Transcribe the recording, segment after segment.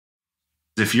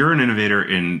If you're an innovator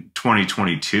in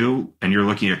 2022 and you're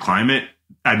looking at climate,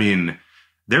 I mean,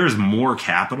 there is more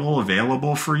capital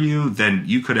available for you than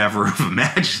you could ever have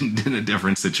imagined in a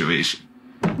different situation.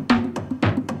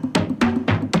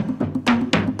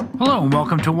 Hello, and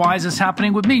welcome to Why Is This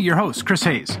Happening with me, your host, Chris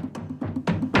Hayes.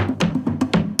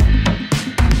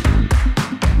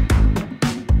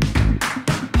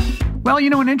 Well,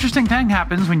 you know, an interesting thing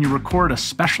happens when you record a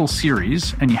special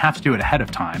series and you have to do it ahead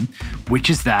of time, which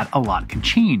is that a lot can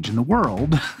change in the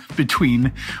world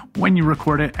between when you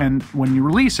record it and when you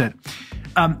release it.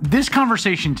 This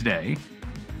conversation today,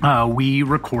 we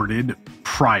recorded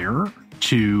prior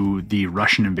to the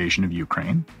Russian invasion of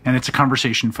Ukraine, and it's a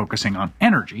conversation focusing on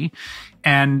energy.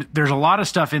 And there's a lot of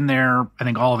stuff in there. I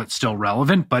think all of it's still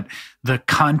relevant, but the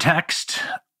context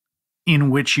in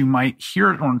which you might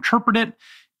hear it or interpret it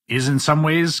is in some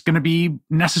ways going to be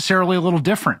necessarily a little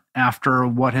different after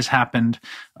what has happened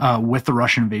with the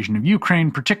Russian invasion of Ukraine,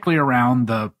 particularly around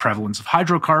the prevalence of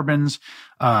hydrocarbons,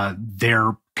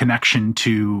 their connection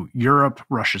to Europe,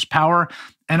 Russia's power,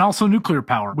 and also nuclear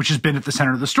power, which has been at the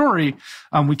center of the story.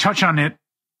 We touch on it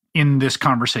in this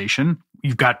conversation.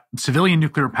 You've got civilian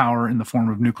nuclear power in the form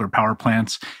of nuclear power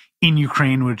plants in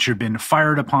Ukraine, which have been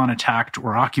fired upon, attacked,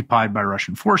 or occupied by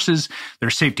Russian forces.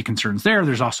 There's safety concerns there.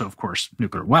 There's also, of course,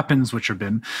 nuclear weapons, which have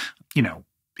been,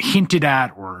 hinted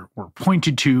at or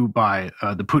pointed to by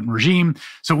the Putin regime.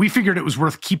 So we figured it was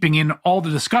worth keeping in all the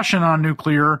discussion on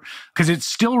nuclear because it's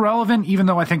still relevant, even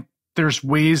though I think there's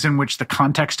ways in which the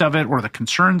context of it or the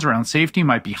concerns around safety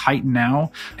might be heightened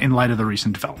now in light of the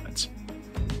recent developments.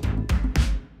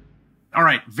 All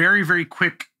right, very, very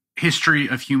quick history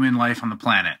of human life on the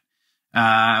planet.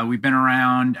 We've been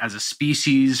around as a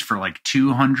species for like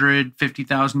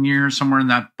 250,000 years, somewhere in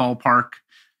that ballpark.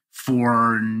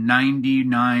 For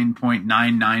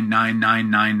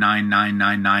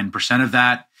 99.999999999% of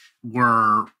that,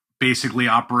 we're basically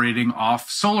operating off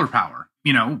solar power.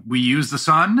 You know, we use the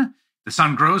sun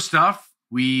grows stuff,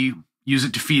 we use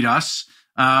it to feed us.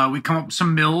 We come up with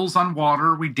some mills on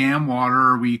water, we dam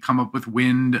water, we come up with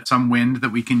some wind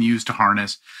that we can use to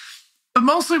harness. But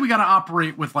mostly we got to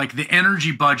operate with like the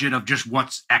energy budget of just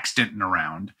what's extant and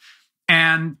around.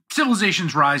 And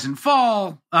civilizations rise and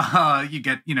fall. You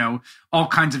get, all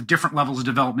kinds of different levels of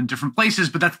development, different places,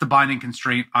 but that's the binding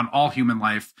constraint on all human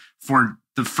life for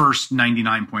the first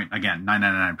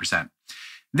 99.999%.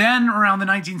 Then around the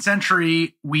 19th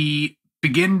century, we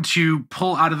begin to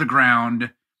pull out of the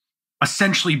ground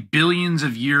essentially billions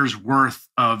of years worth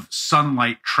of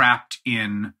sunlight trapped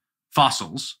in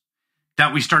fossils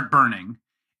that we start burning.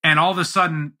 And all of a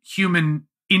sudden, human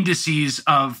indices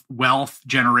of wealth,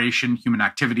 generation, human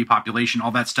activity, population,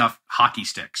 all that stuff, hockey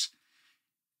sticks.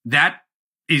 That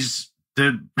is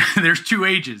there's two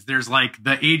ages. There's like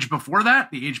the age before that,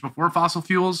 the age before fossil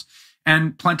fuels,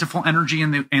 and plentiful energy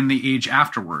in the age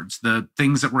afterwards. The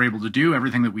things that we're able to do,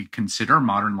 everything that we consider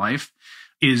modern life,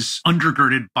 is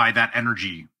undergirded by that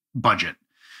energy budget.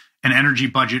 An energy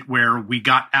budget where we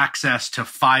got access to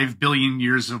 5 billion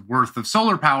years of worth of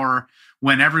solar power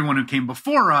when everyone who came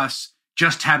before us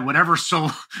just had whatever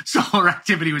solar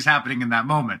activity was happening in that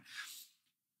moment.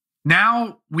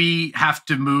 Now we have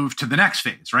to move to the next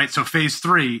phase, right? So phase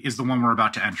 3 is the one we're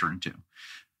about to enter into.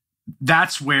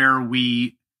 That's where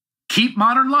we keep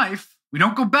modern life. We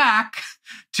don't go back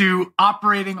to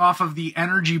operating off of the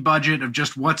energy budget of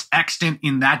just what's extant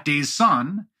in that day's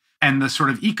sun and the sort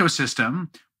of ecosystem,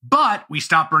 but we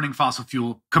stop burning fossil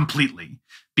fuel completely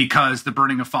because the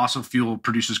burning of fossil fuel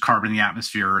produces carbon in the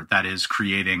atmosphere that is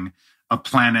creating a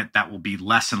planet that will be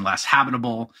less and less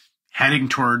habitable, heading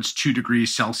towards 2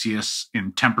 degrees Celsius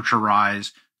in temperature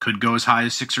rise, could go as high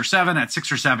as 6 or 7. At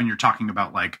 6 or 7, you're talking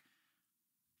about like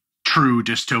true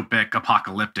dystopic,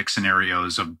 apocalyptic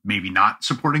scenarios of maybe not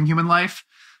supporting human life.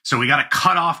 So we got to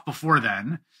cut off before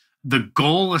then. The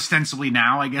goal ostensibly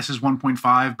now, I guess, is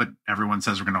 1.5, but everyone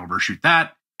says we're going to overshoot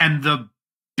that. And the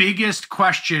biggest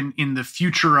question in the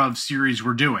future of series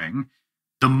we're doing,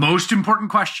 the most important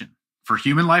question for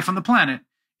human life on the planet,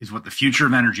 is what the future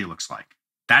of energy looks like.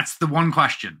 That's the one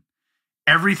question.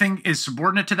 Everything is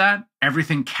subordinate to that.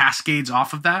 Everything cascades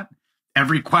off of that.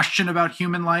 Every question about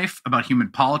human life, about human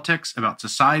politics, about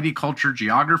society, culture,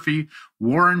 geography,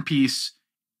 war and peace,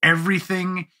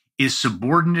 everything is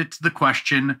subordinate to the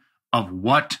question of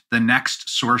what the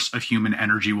next source of human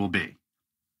energy will be.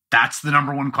 That's the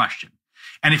number one question.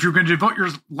 And if you're going to devote your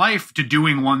life to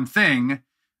doing one thing,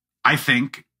 I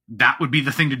think that would be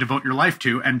the thing to devote your life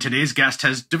to. And today's guest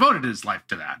has devoted his life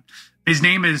to that. His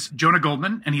name is Jonah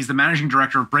Goldman, and he's the managing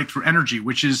director of Breakthrough Energy,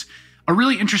 which is a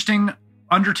really interesting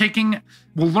undertaking.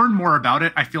 We'll learn more about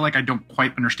it. I feel like I don't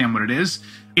quite understand what it is.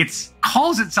 It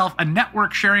calls itself a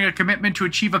network sharing a commitment to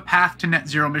achieve a path to net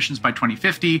zero emissions by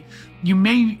 2050. You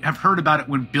may have heard about it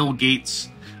when Bill Gates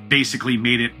basically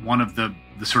made it one of the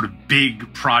sort of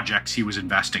big projects he was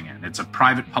investing in. It's a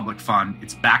private public fund.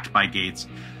 It's backed by Gates.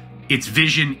 Its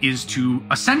vision is to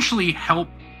essentially help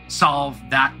solve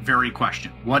that very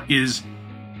question. What is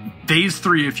phase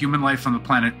 3 of human life on the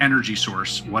planet energy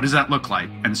source? What does that look like?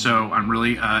 And so I'm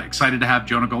really excited to have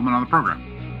Jonah Goldman on the program.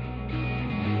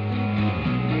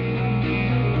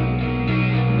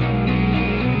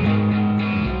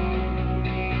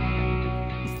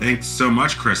 Thanks so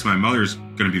much, Chris. My mother's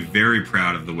going to be very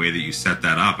proud of the way that you set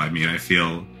that up. I mean, I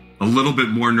feel a little bit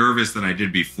more nervous than I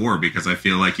did before because I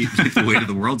feel like the weight of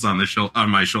the world's on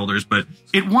my shoulders, but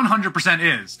it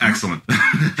 100% is. Excellent.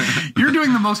 You're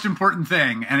doing the most important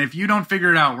thing, and if you don't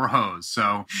figure it out, we're hosed.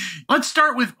 So let's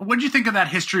start with, what did you think of that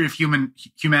history of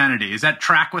humanity? Is that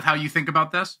track with how you think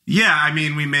about this? Yeah, I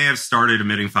mean, we may have started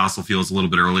emitting fossil fuels a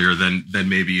little bit earlier than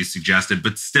maybe you suggested,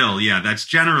 but still, yeah, that's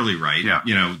generally right. Yeah.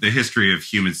 You know, the history of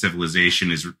human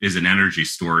civilization is an energy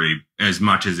story as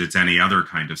much as it's any other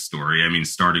kind of story. I mean,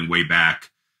 starting way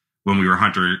back when we were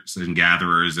hunters and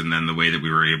gatherers, and then the way that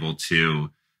we were able to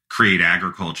create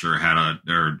agriculture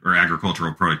or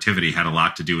agricultural productivity had a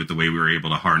lot to do with the way we were able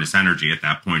to harness energy. At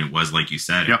that point, it was, like you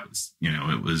said, yep.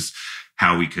 It was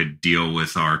how we could deal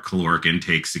with our caloric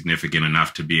intake significant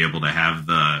enough to be able to have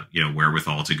the,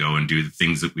 wherewithal to go and do the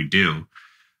things that we do.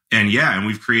 And yeah, and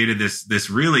we've created this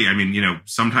really, I mean,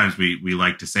 sometimes we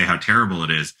like to say how terrible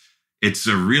it is. It's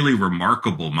a really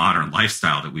remarkable modern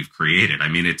lifestyle that we've created. I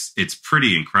mean, it's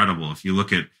pretty incredible. If you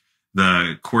look at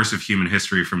the course of human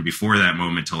history from before that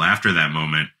moment till after that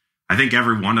moment, I think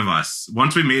every one of us,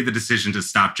 once we made the decision to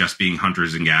stop just being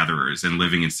hunters and gatherers and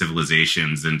living in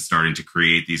civilizations and starting to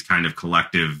create these kind of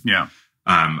collective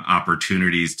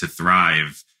opportunities to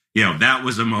thrive, that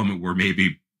was a moment where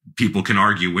maybe people can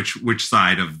argue which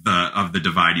side of the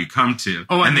divide you come to.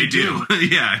 Oh, and they do.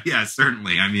 Yeah,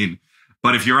 certainly. I mean,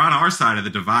 but if you're on our side of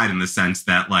the divide in the sense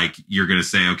that, like, you're going to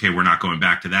say, okay, we're not going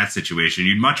back to that situation,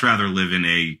 you'd much rather live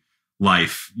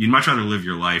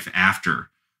your life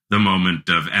after the moment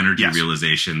of energy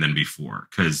realization than before.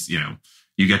 Because, you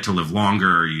get to live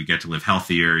longer, you get to live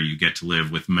healthier, you get to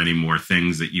live with many more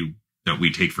things that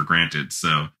we take for granted.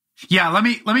 So yeah, let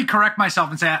me correct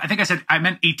myself and say, I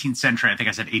meant 18th century. I think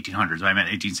I said 1800s, but I meant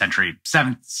 18th century.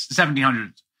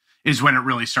 1700s is when it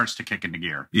really starts to kick into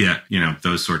gear. Yeah,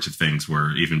 those sorts of things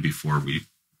were even before we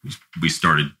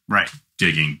started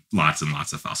digging lots and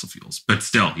lots of fossil fuels. But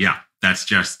still, yeah, that's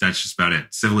just about it.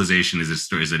 Civilization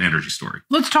is an energy story.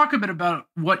 Let's talk a bit about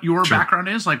what your background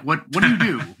is. Like, what do you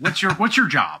do? What's your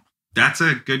job? That's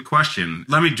a good question.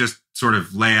 Let me just sort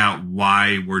of lay out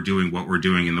why we're doing what we're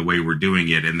doing and the way we're doing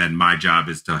it. And then my job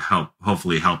is to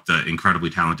hopefully help the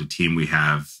incredibly talented team we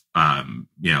have,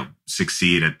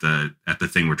 succeed at the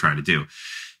thing we're trying to do.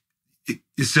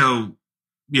 So,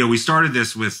 we started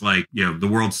this with the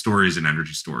world's story is an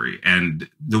energy story. And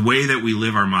the way that we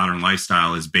live our modern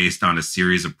lifestyle is based on a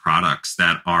series of products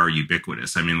that are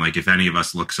ubiquitous. I mean, like, if any of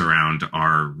us looks around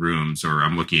our rooms, or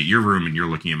I'm looking at your room and you're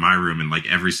looking at my room, and like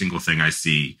every single thing I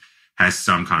see has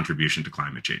some contribution to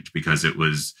climate change because it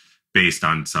was based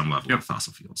on some level of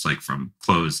fossil fuels, like from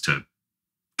clothes to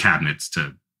cabinets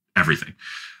to everything.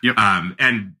 Yep.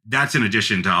 And that's in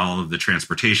addition to all of the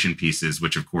transportation pieces,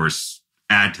 which of course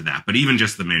add to that. But even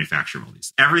just the manufacture of all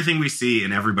these, everything we see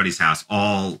in everybody's house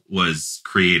all was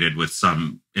created with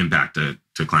some impact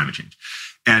to climate change.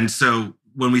 And so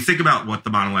when we think about what the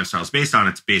modern lifestyle is based on,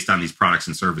 it's based on these products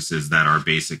and services that are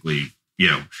basically,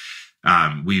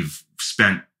 we've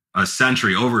spent over a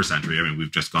century. I mean,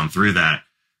 we've just gone through that,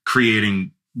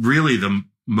 creating really the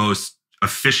most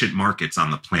efficient markets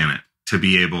on the planet to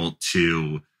be able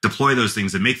to deploy those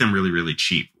things and make them really, really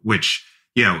cheap, which,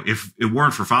 if it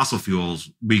weren't for fossil fuels,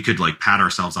 we could pat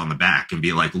ourselves on the back and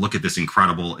be like, look at this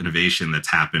incredible innovation that's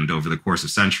happened over the course of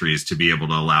centuries to be able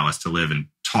to allow us to live and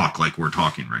talk like we're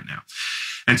talking right now.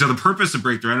 And so the purpose of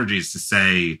Breakthrough Energy is to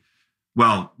say,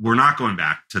 well, we're not going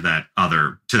back to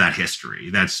that history.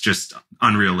 That's just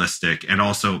unrealistic. And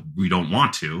also we don't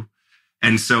want to.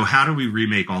 And so how do we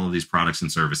remake all of these products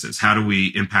and services? How do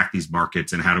we impact these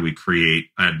markets? And how do we create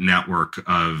a network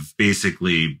of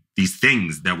basically these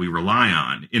things that we rely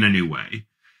on in a new way?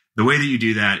 The way that you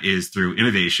do that is through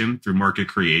innovation, through market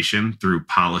creation, through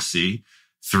policy,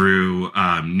 through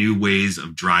new ways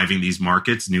of driving these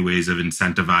markets, new ways of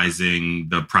incentivizing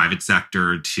the private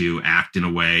sector to act in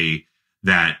a way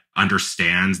that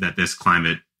understands that this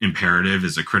climate imperative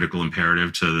is a critical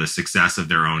imperative to the success of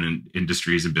their own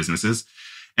industries and businesses.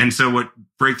 And so what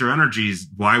Breakthrough Energies,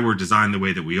 why we're designed the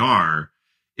way that we are,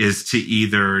 is to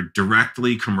either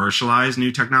directly commercialize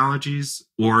new technologies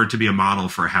or to be a model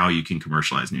for how you can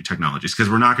commercialize new technologies,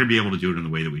 because we're not going to be able to do it in the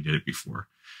way that we did it before.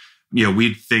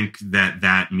 We think that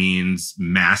that means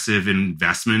massive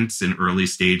investments in early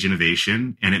stage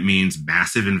innovation, and it means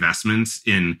massive investments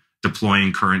in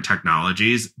deploying current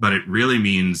technologies, but it really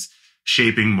means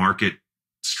shaping market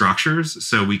structures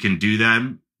so we can do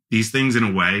these things in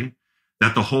a way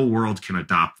that the whole world can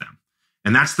adopt them.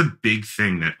 And that's the big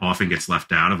thing that often gets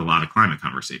left out of a lot of climate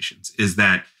conversations, is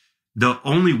that the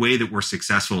only way that we're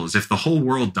successful is if the whole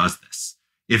world does this.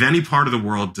 If any part of the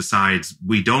world decides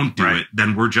we don't do it,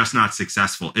 then we're just not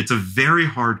successful. It's a very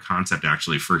hard concept,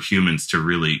 actually, for humans to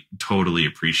really totally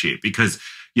appreciate, because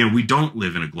we don't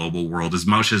live in a global world as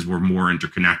much as we're more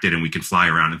interconnected and we can fly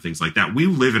around and things like that. We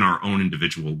live in our own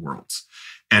individual worlds,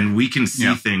 and we can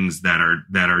see things that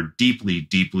are deeply,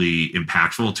 deeply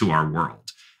impactful to our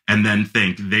world, and then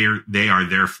think they are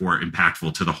therefore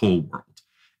impactful to the whole world.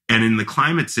 And in the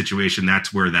climate situation,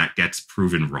 that's where that gets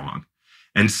proven wrong.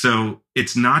 And so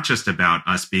it's not just about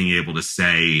us being able to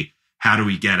say, how do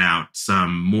we get out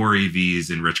some more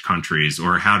EVs in rich countries,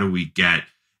 or how do we get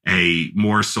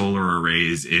more solar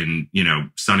arrays in,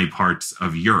 sunny parts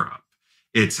of Europe?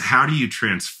 It's how do you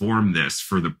transform this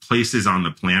for the places on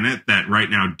the planet that right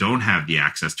now don't have the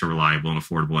access to reliable and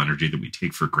affordable energy that we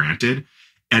take for granted,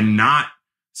 and not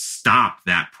stop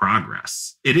that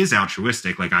progress. It is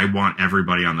altruistic. Like, I want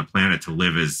everybody on the planet to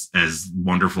live as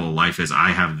wonderful a life as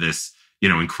I have this,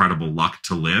 incredible luck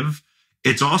to live.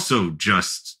 It's also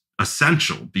just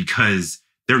essential, because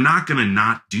they're not going to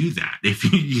not do that. If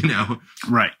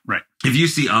Right. If you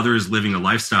see others living a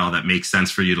lifestyle that makes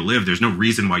sense for you to live, there's no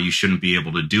reason why you shouldn't be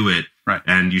able to do it. Right.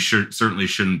 And you certainly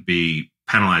shouldn't be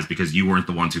penalized because you weren't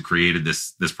the ones who created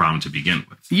this problem to begin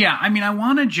with. Yeah, I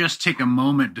want to just take a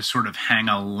moment to sort of hang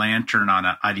a lantern on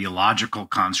an ideological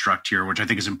construct here, which I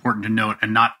think is important to note,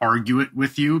 and not argue it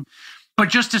with you. But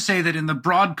just to say that in the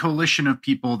broad coalition of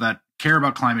people that care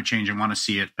about climate change and want to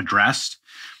see it addressed,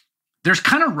 there's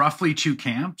kind of roughly two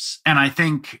camps. And I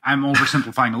think I'm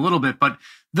oversimplifying a little bit, but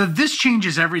the This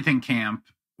Changes Everything camp,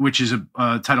 which is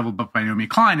a title of a book by Naomi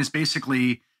Klein, is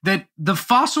basically that the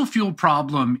fossil fuel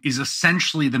problem is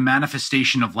essentially the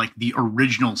manifestation of like the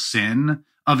original sin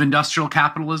of industrial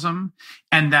capitalism,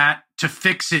 and that to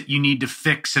fix it, you need to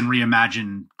fix and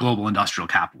reimagine global industrial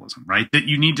capitalism, right? That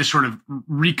you need to sort of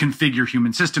reconfigure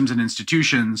human systems and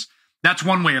institutions. That's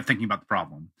one way of thinking about the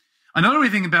problem. Another way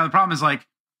of thinking about the problem is like,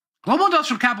 global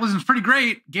industrial capitalism is pretty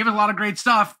great, gave it a lot of great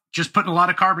stuff, just putting a lot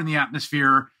of carbon in the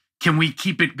atmosphere. Can we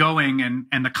keep it going?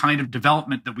 And the kind of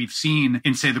development that we've seen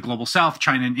in, say, the global South,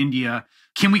 China and India,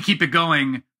 can we keep it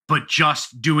going, but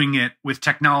just doing it with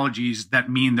technologies that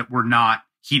mean that we're not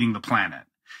heating the planet?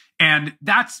 And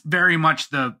that's very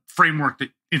much the framework that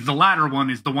is the latter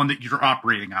one, is the one that you're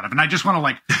operating out of. And I just want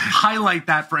to highlight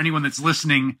that for anyone that's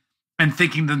listening and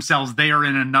thinking to themselves they are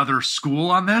in another school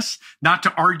on this, not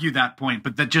to argue that point,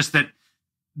 but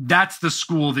that's the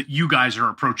school that you guys are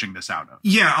approaching this out of.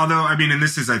 Yeah, although, and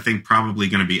this is, I think, probably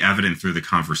going to be evident through the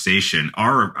conversation.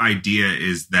 Our idea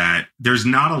is that there's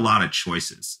not a lot of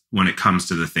choices when it comes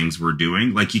to the things we're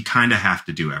doing. Like, you kind of have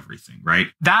to do everything, right?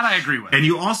 That I agree with. And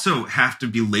you also have to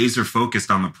be laser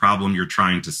focused on the problem you're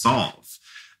trying to solve.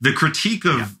 The critique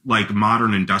of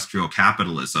modern industrial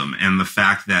capitalism and the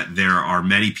fact that there are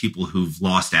many people who've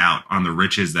lost out on the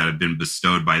riches that have been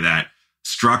bestowed by that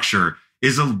structure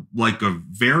is a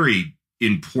very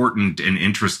important and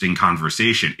interesting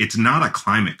conversation. It's not a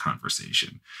climate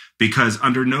conversation, because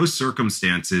under no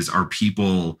circumstances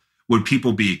would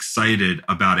people be excited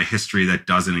about a history that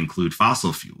doesn't include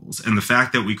fossil fuels. And the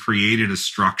fact that we created a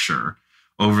structure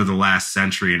over the last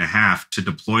century and a half to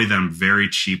deploy them very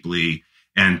cheaply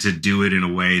and to do it in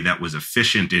a way that was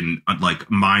efficient in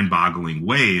mind-boggling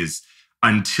ways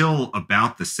until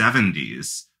about the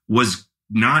 70s was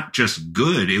not just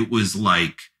good. It was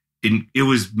it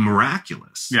was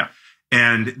miraculous. Yeah.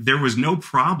 And there was no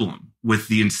problem with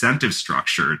the incentive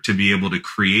structure to be able to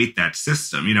create that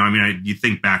system. You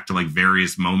think back to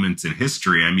various moments in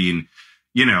history.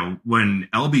 When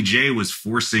LBJ was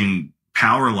forcing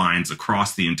power lines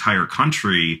across the entire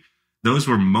country, those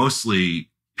were mostly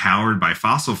powered by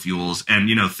fossil fuels. And,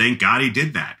 thank God he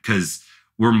did that, because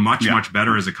we're much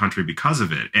better as a country because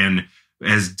of it. And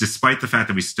despite the fact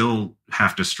that we still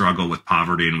have to struggle with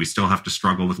poverty, and we still have to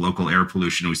struggle with local air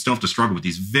pollution, and we still have to struggle with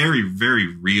these very,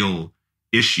 very real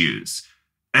issues,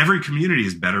 every community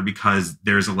is better because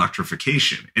there's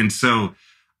electrification. And so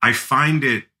I find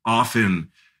it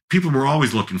often people were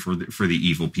always looking for the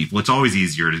evil people. It's always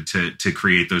easier to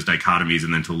create those dichotomies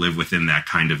and then to live within that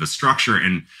kind of a structure.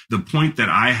 And the point that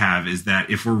I have is that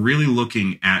if we're really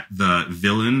looking at the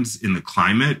villains in the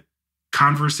climate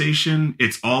conversation,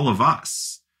 it's all of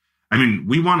us. I mean,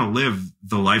 we want to live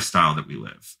the lifestyle that we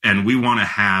live, and we want to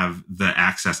have the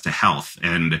access to health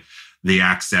and the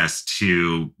access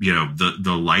to,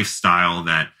 the lifestyle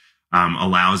that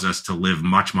allows us to live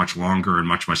much, much longer and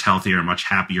much, much healthier and much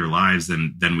happier lives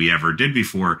than we ever did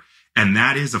before. And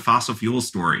that is a fossil fuel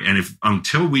story. And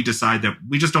until we decide that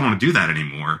we just don't want to do that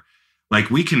anymore, like,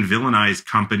 we can villainize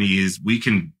companies, we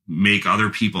can make other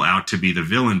people out to be the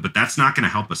villain, but that's not going to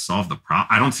help us solve the problem.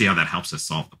 I don't see how that helps us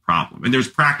solve the problem. And there's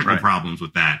practical problems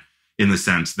with that, in the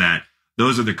sense that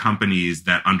those are the companies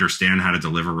that understand how to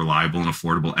deliver reliable and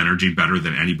affordable energy better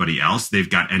than anybody else. They've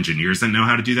got engineers that know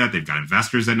how to do that. They've got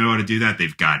investors that know how to do that.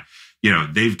 They've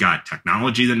got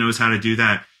technology that knows how to do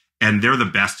that. And they're the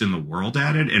best in the world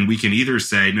at it. And we can either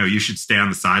say, no, you should stay on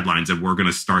the sidelines and we're going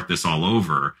to start this all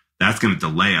over. That's going to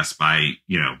delay us by,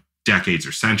 decades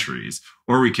or centuries.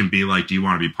 Or we can be like, do you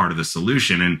want to be part of the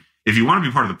solution? And if you want to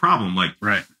be part of the problem,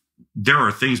 there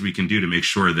are things we can do to make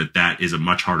sure that is a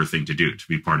much harder thing to do, to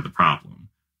be part of the problem.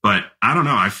 But I don't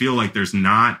know. I feel like there's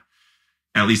not,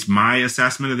 at least my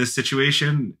assessment of this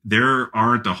situation, there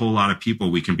aren't a whole lot of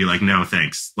people we can be like, no,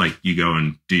 thanks. Like, you go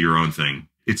and do your own thing.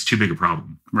 It's too big a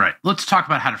problem. Right. Let's talk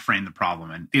about how to frame the problem.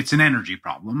 And it's an energy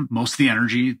problem. Most of the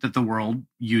energy that the world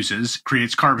uses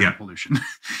creates carbon pollution.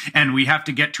 And we have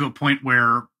to get to a point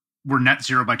where we're net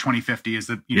zero by 2050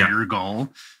 is your goal.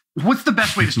 What's the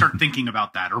best way to start thinking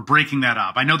about that or breaking that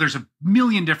up? I know there's a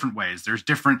million different ways. There's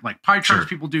different pie charts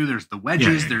people do. There's the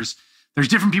wedges. There's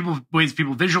different ways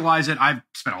people visualize it. I've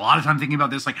spent a lot of time thinking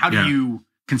about this. Like, how do you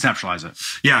conceptualize it?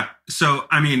 Yeah. So,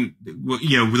 I mean,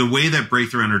 the way that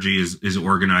breakthrough energy is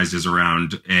organized is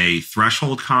around a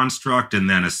threshold construct and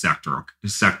then a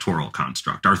sectoral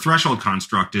construct. Our threshold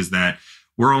construct is that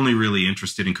we're only really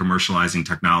interested in commercializing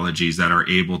technologies that are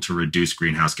able to reduce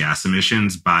greenhouse gas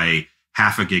emissions by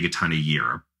 0.5 gigaton a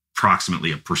year,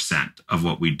 approximately 1% of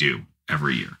what we do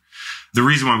every year. The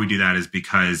reason why we do that is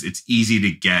because it's easy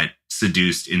to get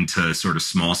seduced into sort of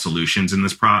small solutions in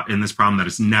this problem that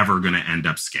is never going to end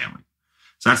up scaling.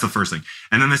 So that's the first thing.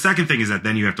 And then the second thing is that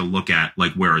then you have to look at,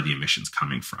 like, where are the emissions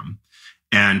coming from?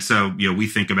 And so, we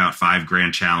think about 5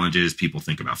 grand challenges. People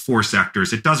think about 4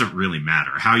 sectors. It doesn't really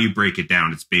matter. How you break it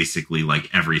down, it's basically like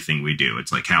everything we do.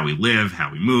 It's like how we live,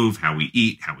 how we move, how we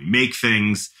eat, how we make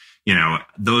things.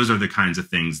 Those are the kinds of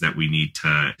things that we need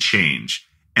to change.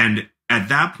 And at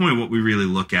that point, what we really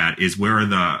look at is where are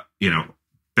the,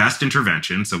 best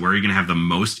interventions. So where are you going to have the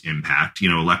most impact?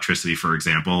 Electricity, for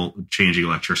example, changing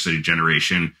electricity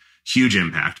generation, huge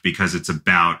impact, because it's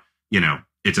about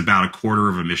a quarter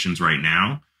of emissions right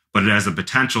now, but it has the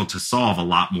potential to solve a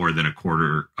lot more than a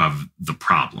quarter of the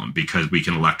problem because we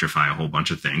can electrify a whole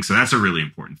bunch of things. So that's a really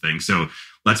important thing. So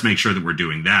let's make sure that we're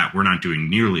doing that. We're not doing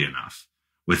nearly enough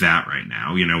with that right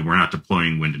now. We're not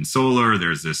deploying wind and solar.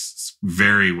 There's this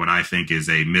what I think is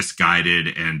a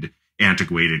misguided and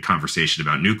antiquated conversation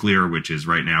about nuclear, which is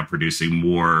right now producing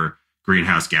more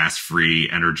greenhouse gas free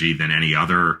energy than any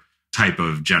other type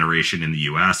of generation in the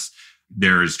US.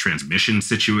 There's transmission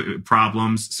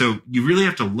problems. So you really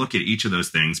have to look at each of those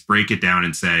things, break it down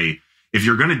and say, if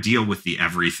you're going to deal with the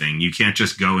everything, you can't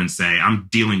just go and say, I'm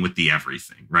dealing with the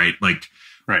everything, right?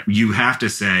 You have to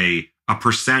say,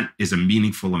 1% is a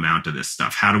meaningful amount of this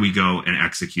stuff. How do we go and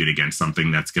execute against something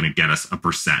that's going to get us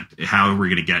 1%? How are we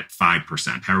going to get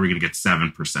 5%? How are we going to get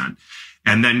 7%?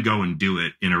 And then go and do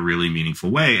it in a really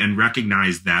meaningful way and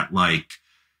recognize that,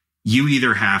 you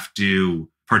either have to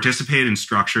participate in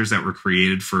structures that were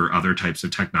created for other types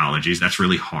of technologies. That's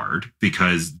really hard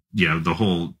because, the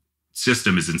whole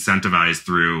system is incentivized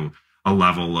through a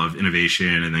level of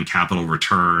innovation and then capital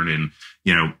return and,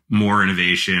 more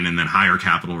innovation and then higher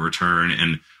capital return.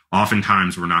 And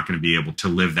oftentimes we're not going to be able to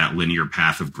live that linear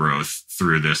path of growth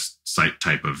through this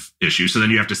type of issue. So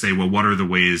then you have to say, well, what are the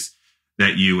ways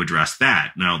that you address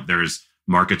that? Now, there's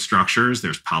market structures,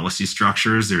 there's policy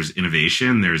structures, there's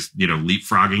innovation, there's,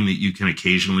 leapfrogging that you can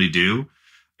occasionally do.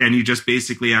 And you just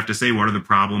basically have to say, what are the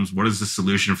problems? What is the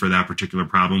solution for that particular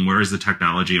problem? Where is the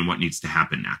technology and what needs to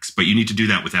happen next? But you need to do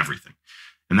that with everything.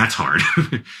 And that's hard,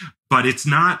 but it's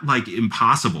not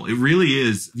impossible. It really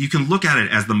is. You can look at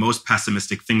it as the most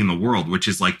pessimistic thing in the world, which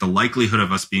is the likelihood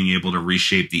of us being able to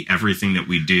reshape the everything that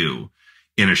we do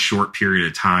in a short period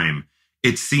of time.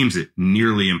 It seems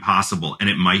nearly impossible, and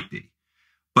it might be.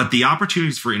 But the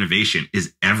opportunities for innovation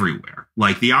is everywhere.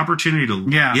 The opportunity to,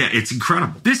 it's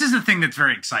incredible. This is the thing that's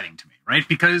very exciting to me, right?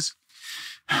 Because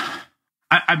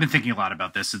I've been thinking a lot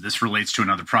about this, and this relates to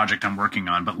another project I'm working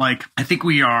on. But like, I think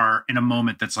we are in a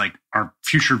moment that's like our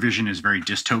future vision is very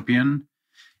dystopian,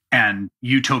 and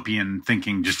utopian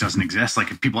thinking just doesn't exist.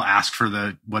 Like, if people ask for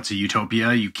what's a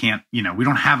utopia, you can't, we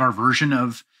don't have our version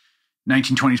of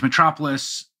 1920s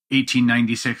Metropolis,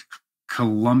 1896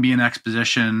 Columbian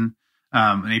Exposition,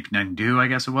 1892, I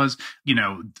guess it was,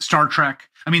 Star Trek.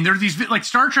 I mean, there are these like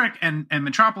Star Trek and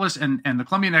Metropolis and the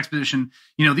Columbian Exposition,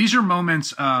 these are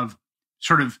moments of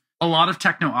sort of a lot of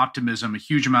techno-optimism, a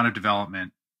huge amount of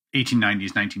development, 1890s,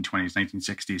 1920s,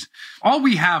 1960s. All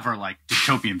we have are like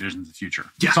dystopian visions of the future.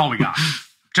 Yeah. That's all we got,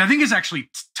 which I think is actually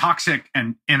toxic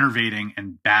and enervating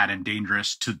and bad and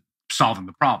dangerous to solving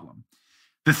the problem.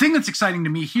 The thing that's exciting to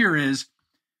me here is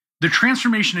the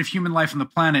transformation of human life on the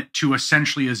planet to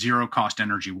essentially a zero-cost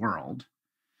energy world.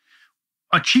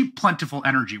 A cheap, plentiful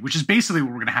energy, which is basically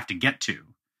what we're going to have to get to,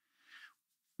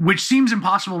 which seems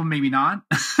impossible, but maybe not.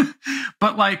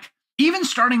 But like, even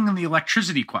starting on the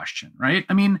electricity question, right?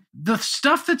 I mean, the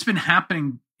stuff that's been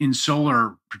happening in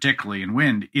solar, particularly in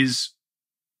wind, is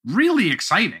really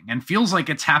exciting and feels like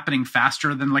it's happening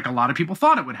faster than like a lot of people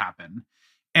thought it would happen.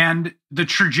 And the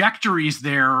trajectories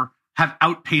there have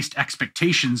outpaced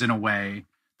expectations in a way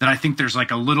that I think there's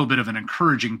like a little bit of an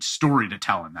encouraging story to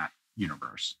tell in that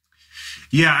universe.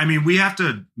 Yeah, I mean, we have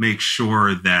to make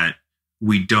sure that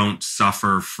we don't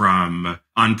suffer from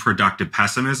unproductive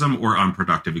pessimism or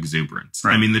unproductive exuberance.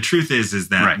 Right. I mean, the truth is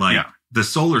that the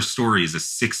solar story is a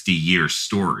 60-year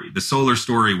story. The solar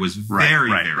story was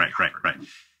very hard.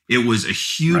 It was a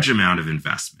huge amount of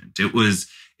investment. It was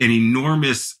an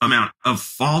enormous amount of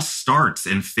false starts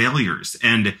and failures.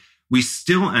 And we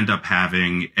still end up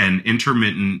having an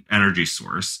intermittent energy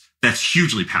source that's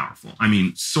hugely powerful. I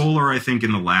mean, solar, I think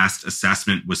in the last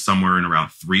assessment was somewhere in around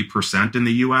 3% in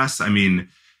the US. I mean,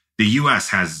 the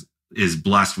US is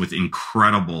blessed with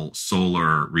incredible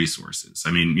solar resources.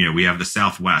 I mean, we have the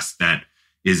Southwest that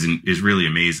is really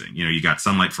amazing. You got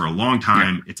sunlight for a long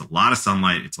time. Yeah. It's a lot of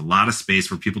sunlight. It's a lot of space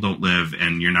where people don't live,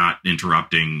 and you're not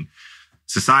interrupting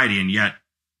society. And yet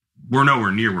we're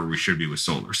nowhere near where we should be with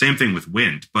solar. Same thing with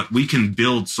wind, but we can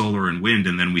build solar and wind,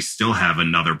 and then we still have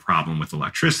another problem with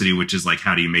electricity, which is like,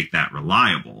 how do you make that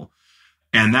reliable?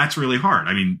 And that's really hard.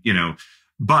 I mean,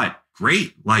 but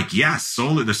great. Like, yes,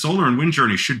 the solar and wind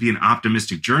journey should be an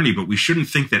optimistic journey, but we shouldn't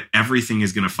think that everything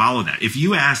is going to follow that. If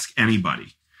you ask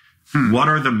anybody, what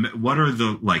are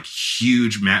the like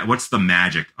huge, what's the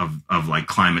magic of like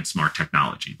climate smart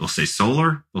technology? They'll say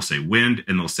solar, they'll say wind,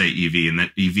 and they'll say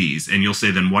EVs. And you'll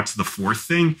say, then what's the fourth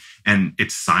thing? And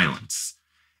it's silence.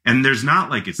 And there's not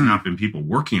like, it's not been people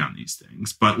working on these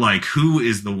things, but like, who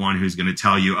is the one who's going to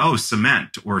tell you, oh,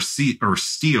 cement or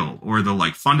steel, or the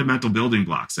like fundamental building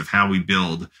blocks of how we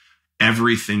build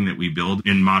everything that we build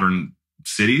in modern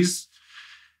cities?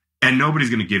 And nobody's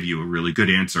going to give you a really good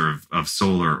answer of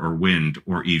solar or wind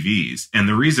or EVs. And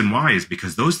the reason why is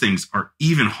because those things are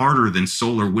even harder than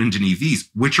solar, wind, and EVs,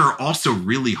 which are also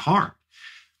really hard.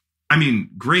 I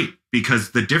mean, great, because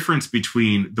the difference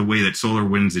between the way that solar,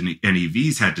 winds, and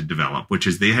EVs had to develop, which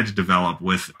is they had to develop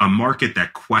with a market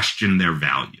that questioned their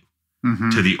value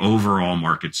to the overall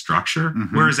market structure.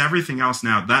 Whereas everything else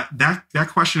now, that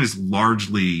question is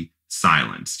largely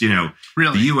silenced.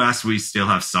 Really? The US, we still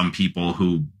have some people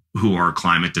who are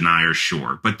climate deniers,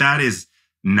 sure. But that is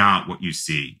not what you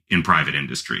see in private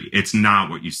industry. It's not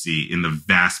what you see in the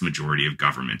vast majority of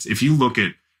governments. If you look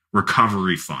at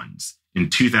recovery funds in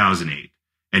 2008,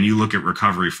 and you look at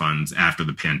recovery funds after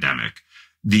the pandemic,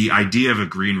 the idea of a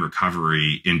green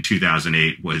recovery in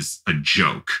 2008 was a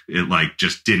joke. It like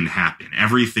just didn't happen.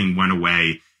 Everything went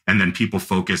away. And then people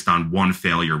focused on one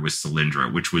failure with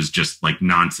Solyndra, which was just like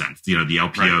nonsense. The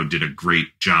LPO did a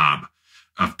great job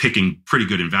of picking pretty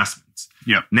good investments.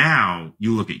 Yep. Now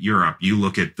you look at Europe, you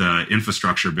look at the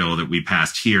infrastructure bill that we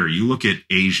passed here, you look at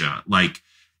Asia, like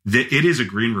it is a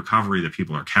green recovery that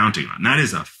people are counting on. That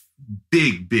is a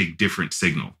big, big different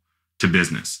signal to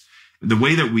business. The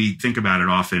way that we think about it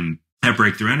often at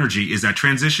Breakthrough Energy is that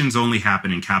transitions only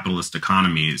happen in capitalist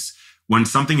economies when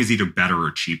something is either better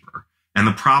or cheaper. And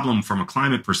the problem from a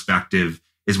climate perspective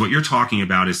is what you're talking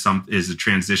about is a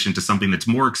transition to something that's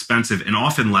more expensive and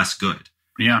often less good.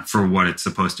 Yeah, for what it's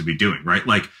supposed to be doing, right?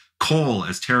 Like coal,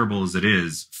 as terrible as it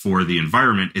is for the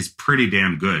environment, is pretty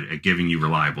damn good at giving you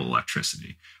reliable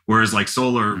electricity. Whereas like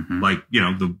solar,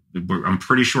 I'm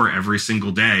pretty sure every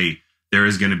single day there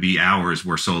is going to be hours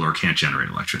where solar can't generate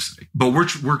electricity. But we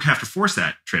have to force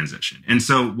that transition. And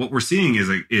so what we're seeing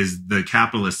is the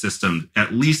capitalist system,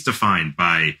 at least defined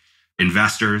by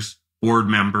investors, board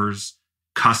members,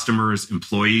 customers,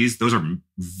 employees. Those are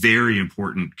very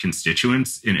important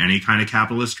constituents in any kind of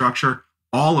capitalist structure,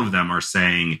 all of them are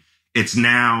saying it's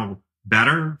now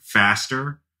better,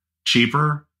 faster,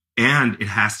 cheaper, and it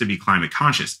has to be climate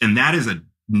conscious. And that is a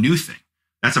new thing.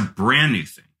 That's a brand new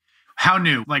thing. How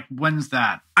new? Like, when's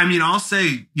that? I mean, I'll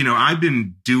say, I've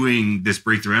been doing this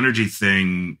breakthrough energy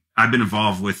thing. I've been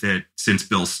involved with it since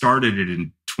Bill started it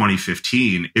in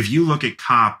 2015. If you look at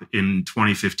COP in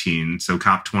 2015, so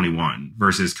COP 21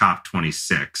 versus COP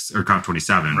 26 or COP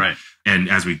 27, right? And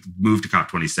as we move to COP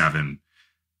 27,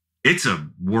 it's a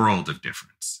world of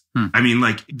difference. I mean,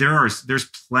 like there's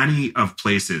plenty of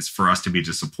places for us to be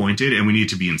disappointed, and we need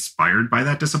to be inspired by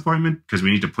that disappointment because we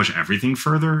need to push everything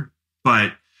further.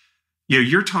 But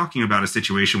you're talking about a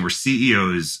situation where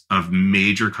CEOs of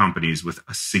major companies with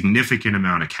a significant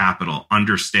amount of capital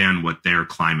understand what their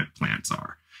climate plans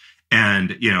are.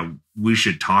 And, we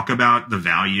should talk about the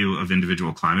value of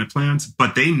individual climate plans,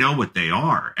 but they know what they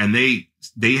are, and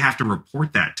they have to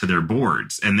report that to their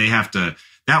boards, and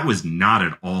that was not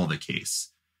at all the case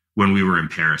when we were in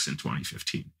Paris in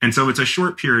 2015. And so it's a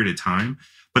short period of time,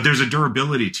 but there's a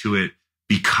durability to it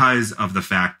because of the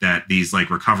fact that these like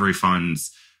recovery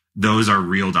funds, those are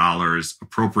real dollars,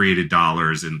 appropriated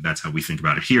dollars, and that's how we think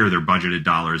about it here. They're budgeted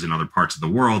dollars in other parts of the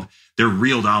world. They're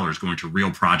real dollars going to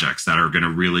real projects that are going to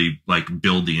really like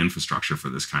build the infrastructure for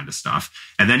this kind of stuff.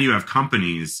 And then you have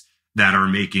companies that are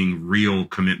making real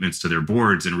commitments to their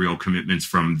boards and real commitments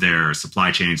from their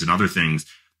supply chains and other things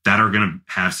that are going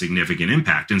to have significant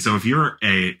impact. And so if you're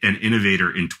an innovator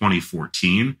in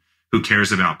 2014 who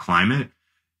cares about climate,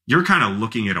 you're kind of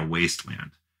looking at a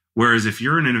wasteland. Whereas if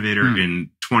you're an innovator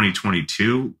in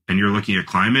 2022 and you're looking at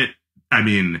climate, I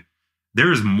mean,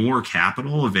 there is more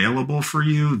capital available for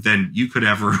you than you could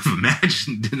ever have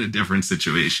imagined in a different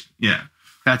situation. Yeah.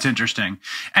 That's interesting.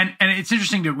 And it's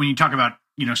interesting that when you talk about,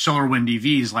 solar wind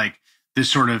EVs, like this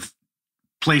sort of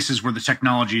places where the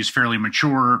technology is fairly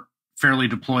mature, fairly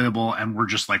deployable, and we're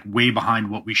just like way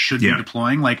behind what we should be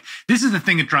deploying. Like this is the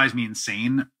thing that drives me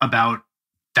insane about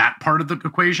that part of the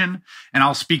equation. And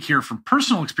I'll speak here from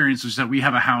personal experiences that we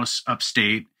have a house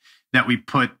upstate that we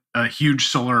put a huge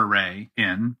solar array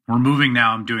in. We're moving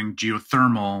now. I'm doing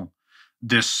geothermal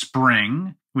this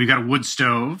spring. We've got a wood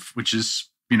stove, which is,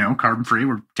 carbon free.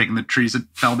 We're taking the trees that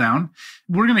fell down.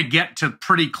 We're going to get to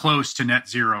pretty close to net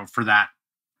zero for that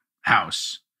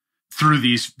house through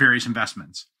these various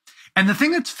investments. And the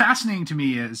thing that's fascinating to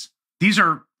me is these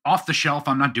are off the shelf.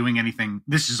 I'm not doing anything.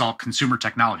 This is all consumer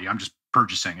technology. I'm just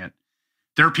purchasing it.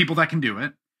 There are people that can do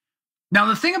it. Now,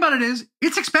 the thing about it is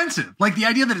it's expensive. Like the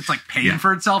idea that it's like paying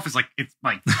for itself is like, it's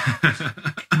like,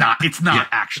 it's not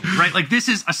actually, right? Like this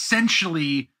is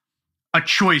essentially a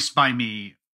choice by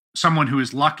me, someone who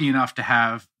is lucky enough to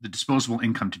have the disposable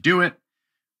income to do it.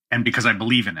 And because I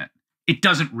believe in it, it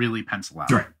doesn't really pencil out.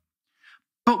 Right.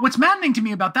 But what's maddening to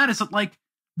me about that is that like,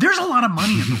 there's a lot of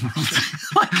money in the world.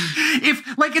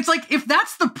 If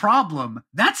that's the problem,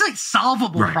 that's a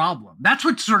solvable problem. That's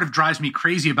what sort of drives me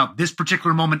crazy about this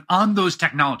particular moment on those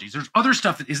technologies. There's other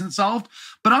stuff that isn't solved,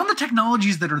 but on the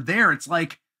technologies that are there, it's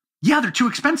like, they're too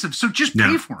expensive. So just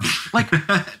pay for them. Like,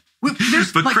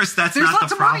 Chris, that's there's not lots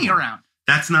the of problem. money around.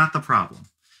 That's not the problem.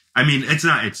 I mean, it's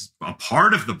not. It's a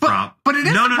part of the problem. But it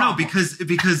is no, because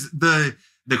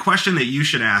the question that you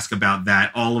should ask about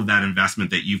that, all of that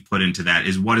investment that you've put into that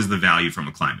is what is the value from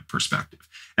a climate perspective?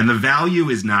 And the value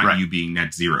is not you being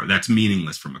net zero. That's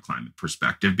meaningless from a climate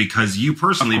perspective because you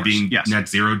personally being net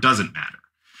zero doesn't matter.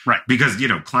 Right. Because,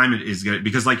 climate is good.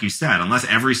 Because like you said, unless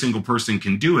every single person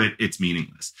can do it, it's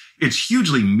meaningless. It's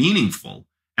hugely meaningful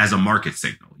as a market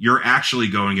signal. You're actually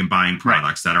going and buying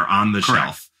products that are on the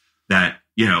shelf that,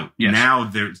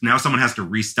 now someone has to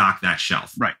restock that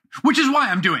shelf. Right. Which is why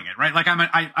I'm doing it, right? Like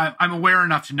I'm aware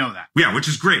enough to know that. Yeah, which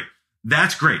is great.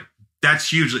 That's great. That's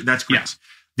great. Yes.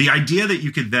 The idea that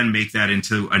you could then make that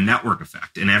into a network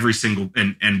effect and every single,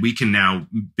 and we can now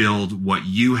build what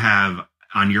you have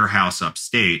on your house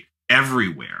upstate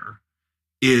everywhere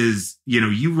is,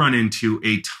 you run into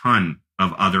a ton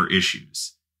of other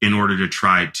issues in order to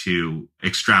try to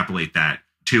extrapolate that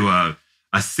to a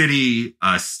city,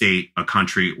 a state, a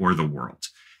country, or the world.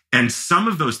 And some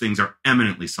of those things are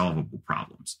eminently solvable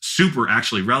problems,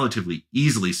 actually relatively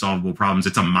easily solvable problems.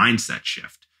 It's a mindset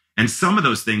shift. And some of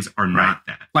those things are not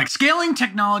that. Like scaling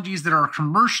technologies that are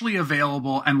commercially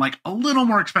available and like a little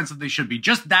more expensive than they should be.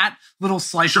 Just that little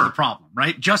slice of the problem,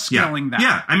 right? Just scaling that.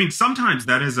 Yeah. I mean, sometimes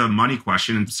that is a money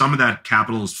question and some of that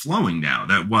capital is flowing now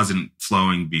that wasn't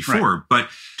flowing before. But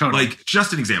like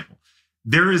just an example,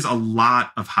 there is a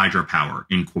lot of hydropower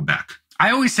in Quebec.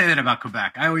 I always say that about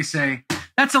Quebec. I always say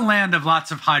that's a land of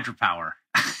lots of hydropower.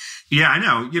 Yeah, I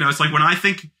know. It's like when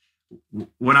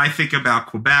I think about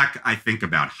Quebec, I think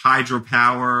about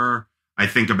hydropower. I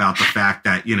think about the fact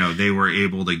that, they were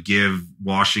able to give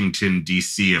Washington,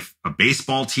 D.C. a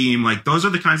baseball team. Like, those are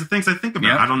the kinds of things I think about.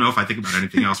 Yep. I don't know if I think about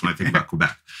anything else when I think about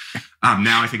Quebec.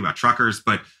 Now I think about truckers.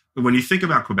 But when you think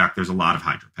about Quebec, there's a lot of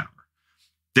hydropower.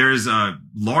 There's a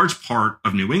large part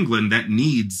of New England that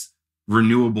needs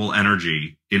renewable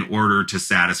energy in order to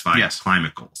satisfy its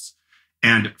climate goals.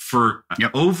 And for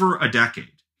over a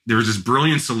decade, there's this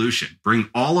brilliant solution. Bring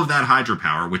all of that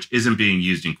hydropower, which isn't being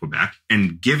used in Quebec,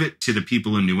 and give it to the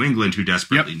people in New England who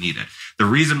desperately need it. The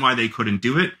reason why they couldn't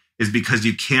do it is because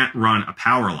you can't run a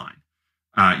power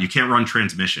line. You can't run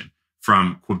transmission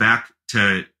from Quebec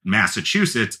to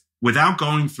Massachusetts without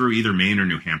going through either Maine or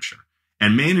New Hampshire.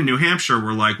 And Maine and New Hampshire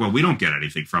were like, well, we don't get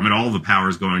anything from it. All the power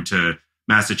is going to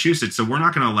Massachusetts, so we're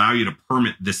not going to allow you to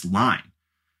permit this line.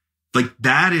 Like,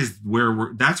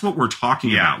 that's what we're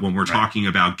talking about when we're talking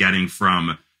about getting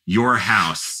from your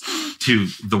house to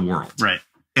the world. Right.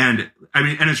 And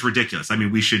and it's ridiculous. I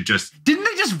mean, we should Didn't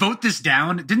they just vote this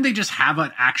down? Didn't they just have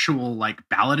an actual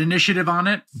ballot initiative on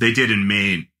it? They did in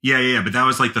Maine. Yeah. But that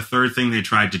was like the third thing they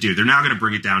tried to do. They're now going to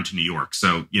bring it down to New York.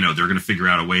 So, they're going to figure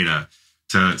out a way to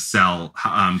sell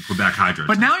Quebec hydro.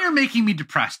 But now you're making me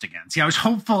depressed again. See, I was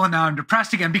hopeful and now I'm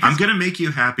depressed again because I'm going to make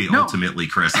you happy ultimately,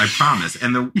 Chris. I promise.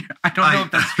 And I don't know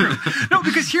if that's true. No,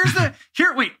 because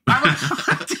wait, I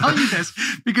want to tell you this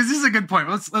because this is a good point.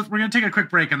 We're going to take a quick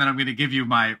break and then I'm going to give you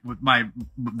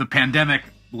the pandemic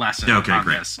lesson on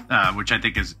this, which I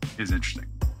think is interesting.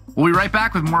 We'll be right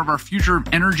back with more of our future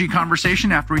energy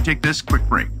conversation after we take this quick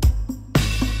break.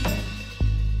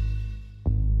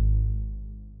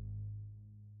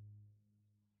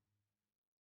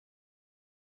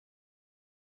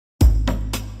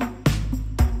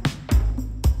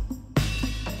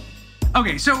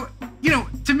 Okay, so,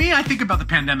 to me, I think about the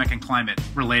pandemic and climate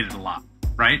related a lot,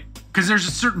 right? Because there's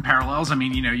certain parallels. I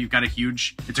mean, you've got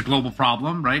it's a global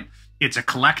problem, right? It's a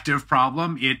collective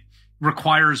problem. It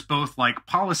requires both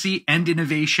policy and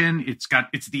innovation.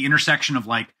 It's the intersection of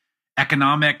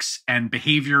economics and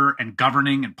behavior and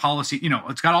governing and policy.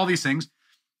 It's got all these things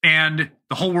and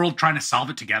the whole world trying to solve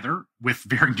it together with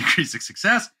varying degrees of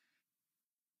success.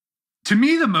 To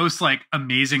me, the most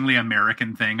amazingly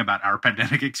American thing about our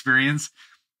pandemic experience,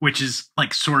 which is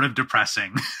sort of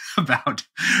depressing about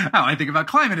how I think about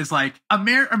climate, is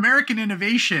American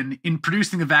innovation in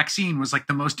producing the vaccine was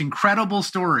the most incredible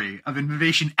story of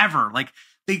innovation ever.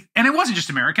 And it wasn't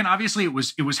just American. Obviously, it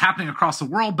was happening across the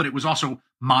world, but it was also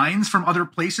minds from other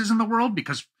places in the world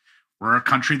because we're a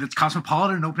country that's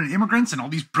cosmopolitan and open to immigrants, and all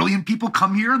these brilliant people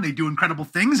come here and they do incredible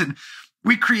things. And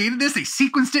we created this. They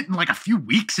sequenced it in a few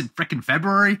weeks in frickin'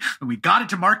 February, and we got it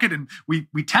to market, and we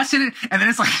tested it, and then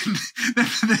it's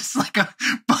this a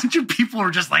bunch of people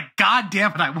are just God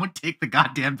damn it, I won't take the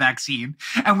goddamn vaccine,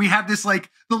 and we have this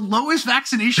the lowest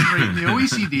vaccination rate in the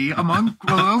OECD among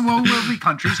wealthy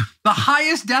countries, the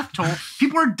highest death toll.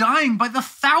 People are dying by the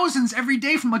thousands every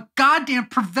day from a goddamn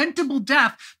preventable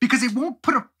death because they won't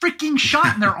put a freaking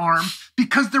shot in their arm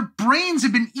because their brains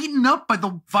have been eaten up by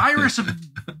the virus of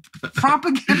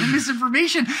propaganda and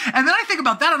misinformation. And then I think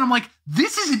about that and I'm like,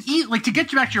 this isn't to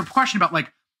get you back to your question about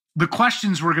the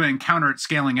questions we're going to encounter at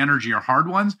scaling energy are hard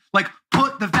ones.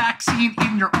 Put the vaccine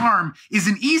in your arm is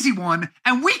an easy one,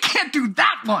 and we can't do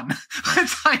that one.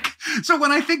 It's so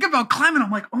when I think about climate,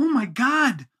 I'm like, oh my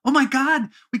God,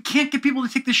 we can't get people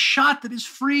to take this shot that is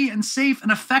free and safe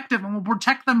and effective and will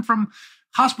protect them from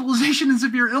hospitalization and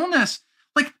severe illness.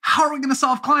 How are we going to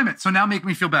solve climate? So now make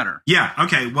me feel better. Yeah.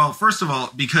 Okay. Well, first of all,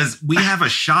 because we have a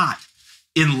shot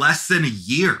in less than a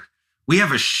year. We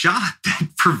have a shot that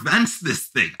prevents this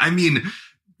thing. I mean,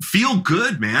 feel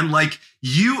good, man. Right.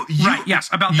 Yes.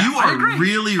 About that. You are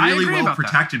really well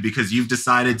protected because you've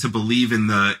decided to believe in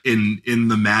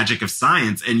the magic of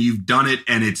science, and you've done it,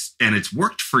 and it's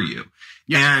worked for you.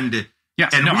 Yes.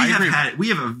 And we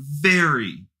have a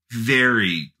very,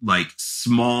 very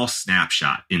small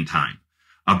snapshot in time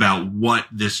about what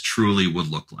this truly would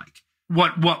look like.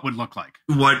 What would look like?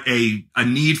 What a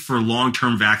need for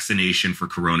long-term vaccination for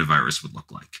coronavirus would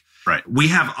look like. Right. We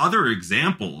have other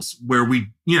examples where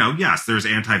yes, there's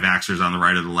anti-vaxxers on the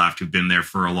right or the left who've been there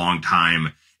for a long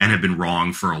time and have been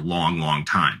wrong for a long, long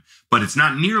time. But it's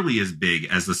not nearly as big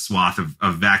as the swath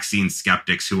of vaccine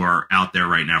skeptics who are out there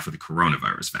right now for the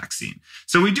coronavirus vaccine.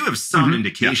 So we do have some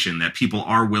indication that people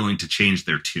are willing to change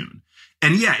their tune.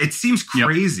 And yeah, it seems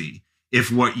crazy if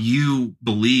what you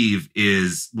believe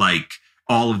is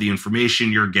all of the information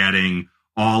you're getting,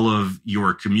 all of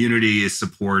your community is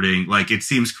supporting, it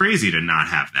seems crazy to not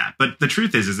have that. But the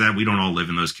truth is that we don't all live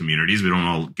in those communities. We don't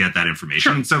all get that information.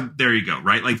 Sure. And so there you go,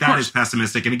 right? That is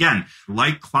pessimistic. And again,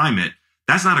 climate,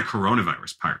 That's not a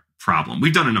coronavirus problem.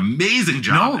 We've done an amazing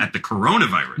job at the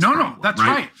coronavirus problem. That's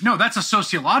right. No, that's a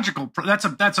sociological, that's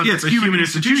a it's a human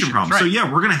institution problem. Right. So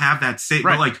yeah, we're going to have that state,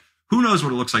 but like, who knows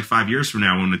what it looks like 5 years from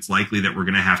now when it's likely that we're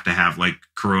going to have like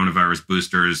coronavirus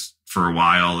boosters for a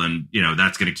while. And,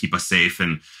 that's going to keep us safe.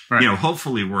 And,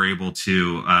 hopefully we're able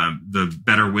to, the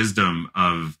better wisdom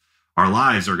of our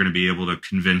lives are going to be able to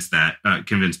convince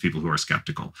people who are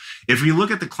skeptical. If we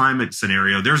look at the climate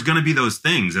scenario, there's going to be those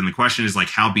things. And the question is like,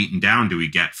 how beaten down do we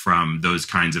get from those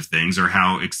kinds of things? Or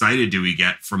how excited do we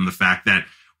get from the fact that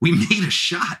we made a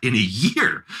shot in a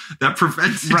year that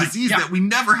prevents a disease that we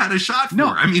never had a shot for? No.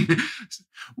 I mean,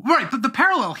 right. But the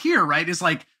parallel here, right, is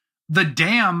like the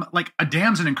dam, like a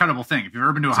dam's an incredible thing. If you've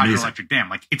ever been to a hydroelectric dam,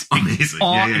 like it's amazing,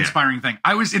 awe-inspiring thing.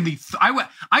 I was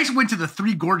I went to the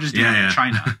Three Gorges Dam in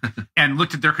China and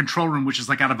looked at their control room, which is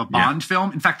like out of a Bond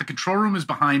film. In fact, the control room is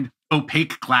behind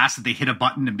opaque glass that they hit a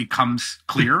button and becomes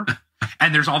clear.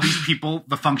 And there's all these people,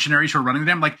 the functionaries who are running the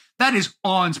dam. Like, that is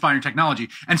awe-inspiring technology.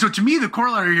 And so to me, the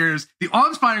corollary here is the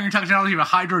awe-inspiring technology of a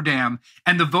hydro dam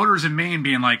and the voters in Maine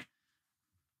being like,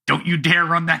 don't you dare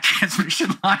run that transmission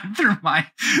line through my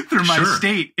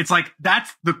state. It's like,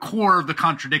 that's the core of the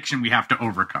contradiction we have to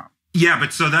overcome. Yeah,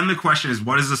 but so then the question is,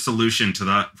 what is the solution to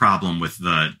the problem with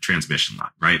the transmission line,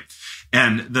 right?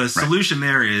 And the solution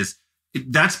there is,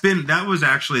 that's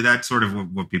sort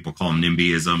of what people call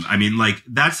NIMBYism. I mean, like,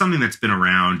 that's something that's been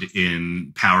around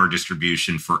in power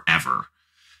distribution forever.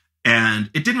 And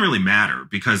it didn't really matter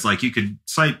because, like, you could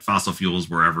cite fossil fuels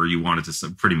wherever you wanted to,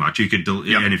 pretty much. You could,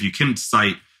 and if you can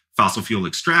cite fossil fuel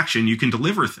extraction, you can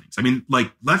deliver things. I mean,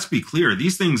 like, let's be clear.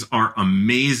 These things are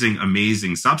amazing,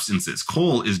 amazing substances.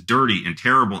 Coal is dirty and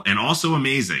terrible and also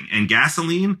amazing. And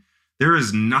gasoline, there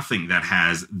is nothing that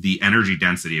has the energy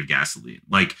density of gasoline.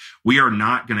 Like, we are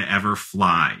not going to ever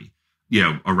fly,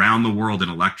 around the world in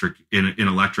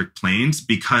electric planes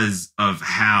because of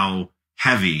how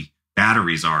heavy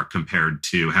batteries are compared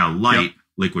to how light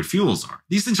liquid fuels are.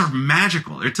 These things are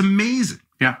magical. It's amazing.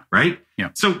 Yeah. Right. Yeah.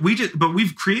 So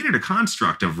we've created a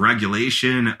construct of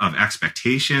regulation, of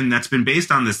expectation that's been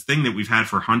based on this thing that we've had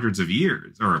for hundreds of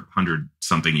years or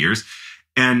 100-something years.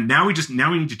 And now we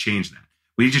need to change that.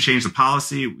 We need to change the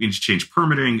policy. We need to change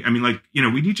permitting. I mean, like,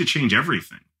 we need to change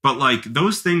everything. But like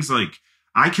those things, like,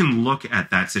 I can look at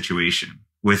that situation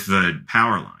with the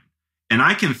power line and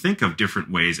I can think of different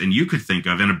ways, and you could think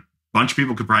of, and a bunch of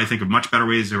people could probably think of much better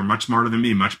ways. They were much smarter than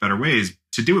me, much better ways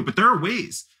to do it. But there are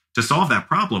ways to solve that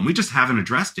problem. We just haven't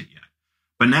addressed it yet.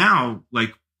 But now,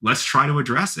 like, let's try to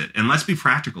address it and let's be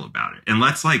practical about it. And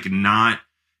let's, like, not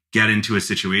get into a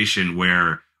situation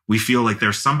where we feel like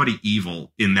there's somebody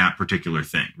evil in that particular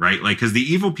thing, right? Like, because the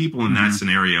evil people in that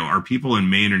scenario are people in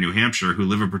Maine or New Hampshire who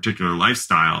live a particular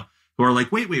lifestyle who are like,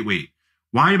 wait.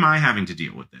 Why am I having to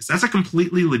deal with this? That's a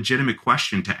completely legitimate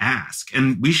question to ask.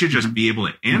 And we should just be able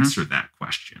to answer that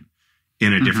question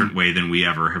in a different way than we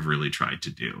ever have really tried to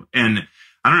do. And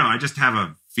I don't know, I just have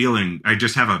a feeling,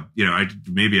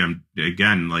 maybe I'm,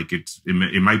 again, like it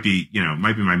might be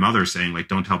my mother saying, like,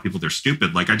 don't tell people they're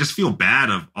stupid. Like, I just feel bad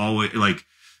of always, like,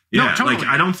 no, totally. Like,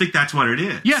 I don't think that's what it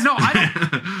is. Yeah, no,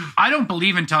 I don't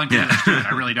believe in telling people they're stupid.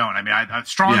 I really don't. I mean, I'm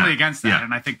strongly against that. Yeah.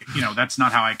 And I think, that's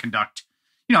not how I conduct,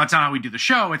 it's not how we do the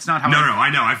show. It's not how I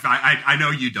know. I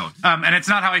know you don't. And it's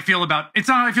not how I feel about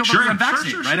people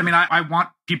unvaccinated, right? I mean, I want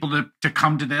people to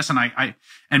come to this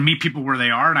and meet people where they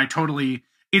are. And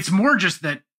it's more just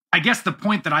that, I guess the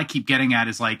point that I keep getting at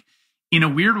is, like, in a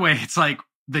weird way, it's like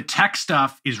the tech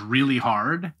stuff is really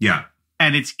hard. Yeah.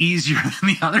 And it's easier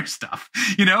than the other stuff.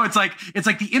 It's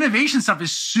like the innovation stuff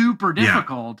is super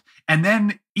difficult. Yeah. And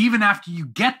then even after you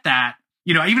get that,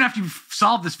 even after you've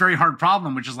solved this very hard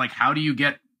problem, which is like, how do you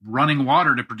get running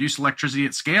water to produce electricity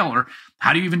at scale? Or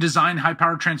how do you even design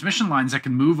high-powered transmission lines that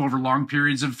can move over long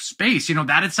periods of space?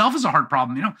 That itself is a hard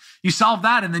problem. You solve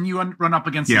that, and then you run up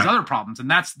against these other problems. And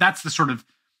that's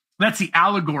the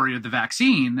allegory of the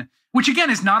vaccine, which, again,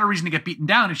 is not a reason to get beaten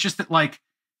down. It's just that, like,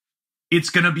 it's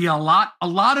going to be a lot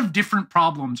of different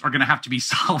problems are going to have to be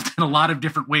solved in a lot of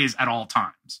different ways at all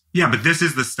times. Yeah, but this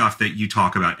is the stuff that you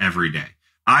talk about every day.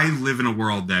 I live in a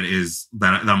world that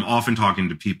I'm often talking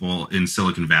to people in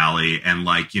Silicon Valley and,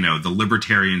 like, the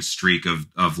libertarian streak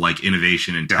of like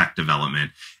innovation and tech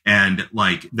development. And,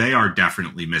 like, they are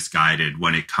definitely misguided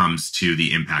when it comes to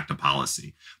the impact of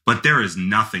policy. But there is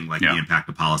nothing like the impact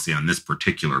of policy on this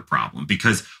particular problem,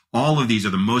 because all of these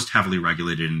are the most heavily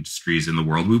regulated industries in the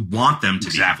world. We want them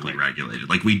to be heavily regulated.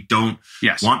 Like, we don't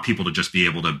want people to just be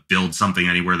able to build something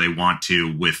anywhere they want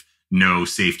to with no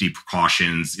safety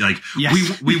precautions. Like,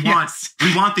 we want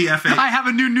the FAA. I have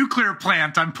a new nuclear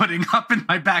plant I'm putting up in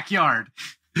my backyard.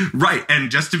 Right.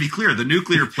 And just to be clear, the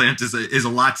nuclear plant is a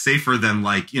lot safer than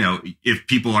like, if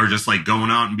people are just like going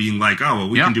out and being like, oh, well,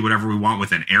 we can do whatever we want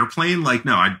with an airplane. Like,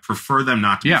 no, I'd prefer them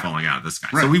not to be falling out of the sky.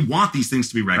 Right. So we want these things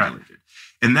to be regulated. Right.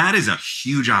 And that is a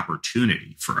huge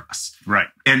opportunity for us. Right.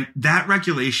 And that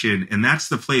regulation, and that's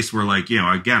the place where like,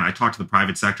 again, I talk to the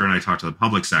private sector and I talk to the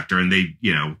public sector, and they,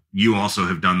 you also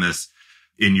have done this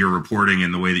in your reporting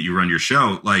and the way that you run your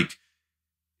show. Like,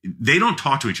 they don't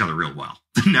talk to each other real well.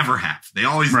 They never have. They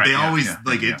always,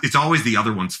 it's always the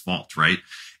other one's fault. Right.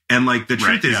 And like, the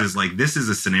truth is like, this is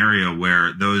a scenario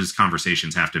where those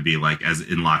conversations have to be like as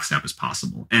in lockstep as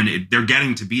possible. And they're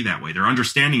getting to be that way. They're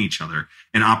understanding each other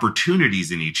and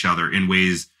opportunities in each other in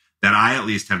ways that I at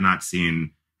least have not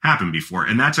seen happen before.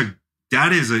 And that's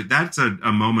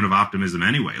a moment of optimism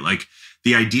anyway. Like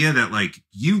the idea that like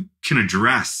you can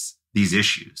address these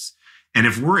issues. And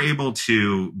if we're able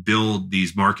to build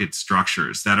these market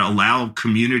structures that allow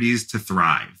communities to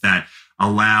thrive, that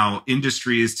allow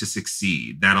industries to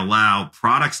succeed, that allow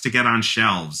products to get on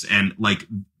shelves, and like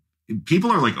people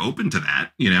are like open to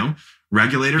that,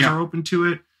 regulators are open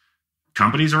to it,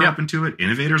 companies are open to it,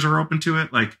 innovators are open to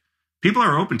it. Like people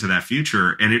are open to that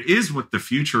future. And it is what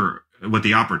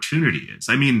the opportunity is.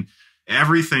 I mean,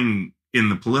 everything in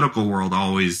the political world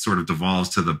always sort of devolves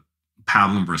to the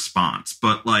problem response,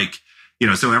 but like,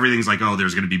 so everything's like, oh,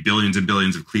 there's going to be billions and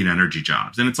billions of clean energy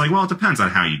jobs. And it's like, well, it depends on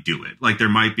how you do it. Like there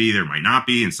might be, there might not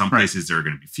be. In some places, there are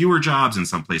going to be fewer jobs. In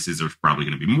some places, there's probably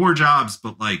going to be more jobs.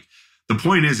 But like the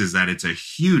point is that it's a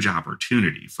huge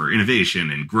opportunity for innovation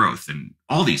and growth and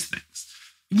all these things.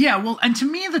 Yeah, well, and to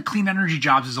me, the clean energy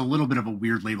jobs is a little bit of a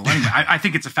weird label anyway. I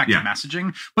think it's effective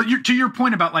messaging. But to your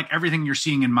point about like everything you're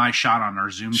seeing in my shot on our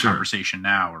Zoom conversation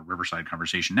now or Riverside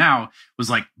conversation now was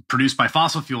like produced by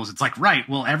fossil fuels. It's like, right,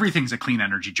 well, everything's a clean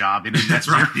energy job in a net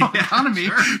zero economy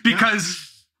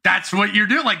because that's what you're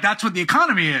doing. Like that's what the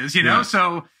economy is, Yeah.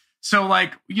 So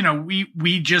like,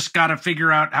 we just got to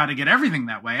figure out how to get everything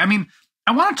that way. I mean,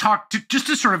 I want to talk just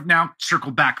to sort of now circle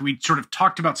back. We sort of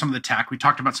talked about some of the tech. We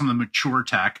talked about some of the mature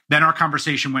tech. Then our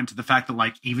conversation went to the fact that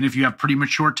like, even if you have pretty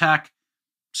mature tech,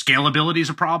 scalability is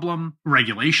a problem.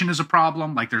 Regulation is a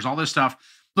problem. Like there's all this stuff.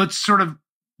 Let's sort of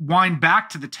wind back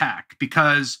to the tech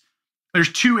because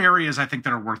there's two areas I think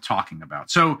that are worth talking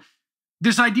about. So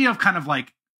this idea of kind of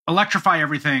like electrify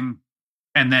everything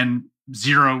and then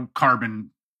zero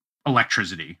carbon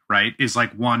electricity, right, is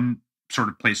like one sort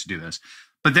of place to do this.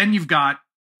 But then you've got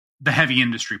the heavy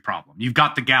industry problem. You've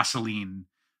got the gasoline,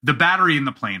 the battery in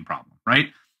the plane problem, right?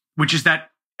 Which is that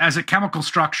as a chemical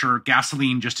structure,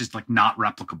 gasoline just is like not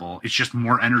replicable. It's just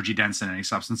more energy dense than any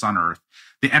substance on Earth.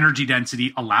 The energy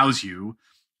density allows you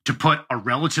to put a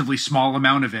relatively small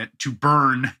amount of it to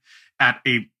burn at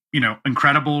a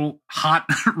incredible hot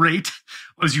rate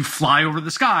as you fly over the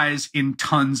skies in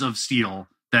tons of steel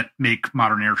that make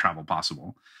modern air travel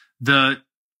possible. The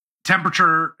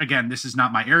temperature, again, this is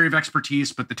not my area of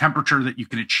expertise, but the temperature that you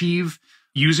can achieve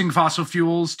using fossil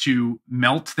fuels to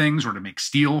melt things or to make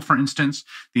steel, for instance,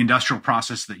 the industrial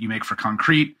process that you make for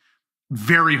concrete,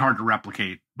 very hard to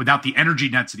replicate without the energy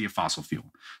density of fossil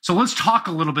fuel. So let's talk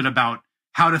a little bit about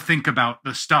how to think about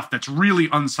the stuff that's really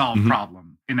unsolved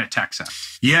problem in a tech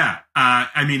sense. Yeah.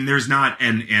 I mean, there's not,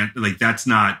 and like, that's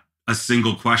not a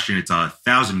single question. It's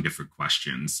 1,000 different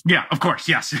questions. Yeah, of course.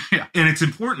 Yes. Yeah. And it's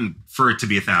important for it to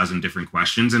be 1,000 different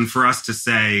questions. And for us to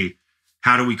say,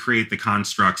 how do we create the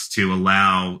constructs to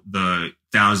allow the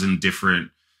 1,000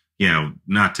 different,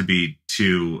 not to be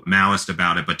too Maoist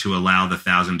about it, but to allow the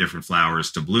 1,000 different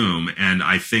flowers to bloom. And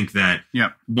I think that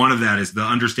one of that is the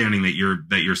understanding that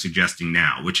you're suggesting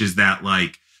now, which is that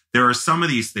like, there are some of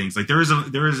these things, like there is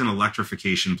an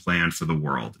electrification plan for the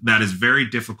world that is very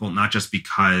difficult, not just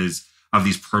because of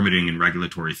these permitting and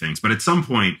regulatory things, but at some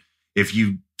point, if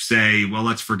you say, well,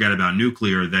 let's forget about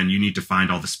nuclear, then you need to find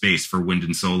all the space for wind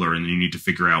and solar, and you need to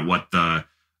figure out what the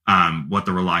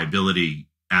reliability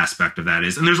aspect of that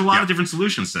is. And there's a lot of different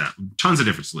solutions to that, tons of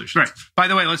different solutions. Right. By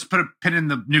the way, let's put a pin in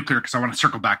the nuclear because I want to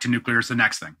circle back to nuclear as the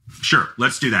next thing. Sure,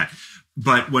 let's do that.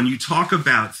 But when you talk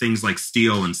about things like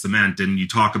steel and cement, and you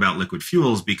talk about liquid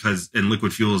fuels, and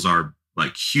liquid fuels are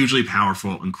like hugely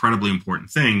powerful, incredibly important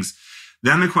things,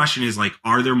 then the question is like,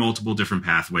 are there multiple different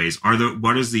pathways?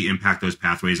 What is the impact those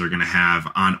pathways are going to have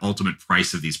on ultimate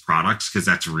price of these products? Because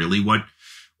that's really what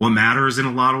matters in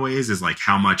a lot of ways, is like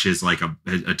how much is like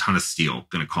a ton of steel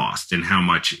going to cost, and how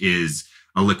much is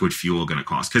a liquid fuel going to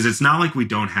cost? Because it's not like we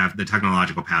don't have the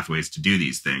technological pathways to do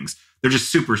these things. They're just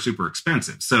super, super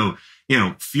expensive. So,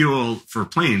 fuel for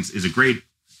planes is a great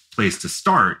place to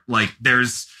start. Like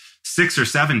there's 6 or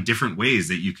 7 different ways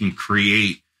that you can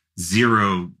create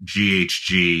zero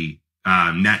GHG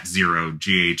net zero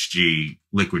GHG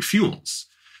liquid fuels.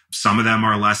 Some of them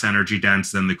are less energy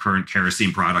dense than the current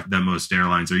kerosene product that most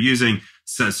airlines are using.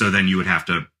 So then you would have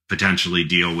to potentially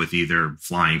deal with either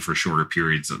flying for shorter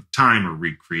periods of time or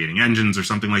recreating engines or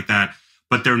something like that.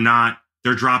 But they're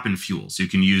drop-in fuels. You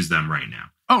can use them right now.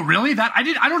 Oh, really? I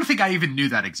don't think I even knew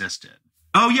that existed.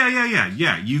 Oh,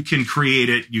 yeah. You can create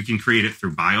it. You can create it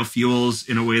through biofuels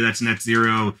in a way that's net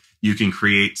zero. You can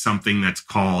create something that's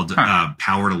called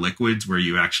power to liquids, where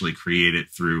you actually create it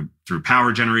through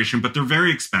power generation, but they're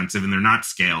very expensive and they're not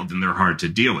scaled and they're hard to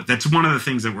deal with. That's one of the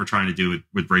things that we're trying to do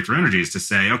with Breakthrough Energy, is to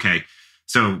say, okay,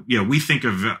 so, we think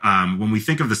of, when we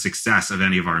think of the success of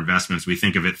any of our investments, we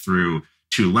think of it through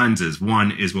two lenses.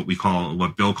 One is what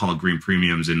Bill called green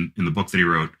premiums in the book that he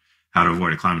wrote, How to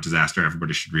Avoid a Climate Disaster.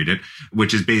 Everybody should read it,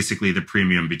 which is basically the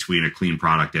premium between a clean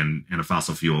product and a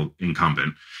fossil fuel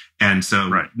incumbent. And so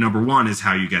number one is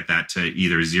how you get that to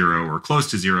either zero or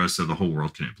close to zero so the whole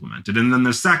world can implement it. And then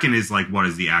the second is like, what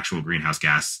is the actual greenhouse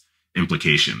gas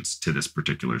implications to this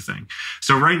particular thing?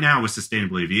 So right now with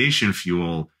sustainable aviation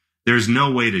fuel, there's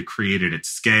no way to create it at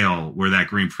scale where that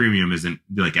green premium isn't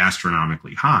like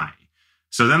astronomically high.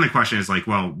 So then the question is like,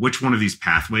 well, which one of these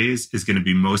pathways is going to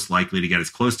be most likely to get as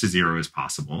close to zero as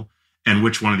possible? And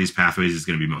which one of these pathways is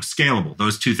going to be most scalable?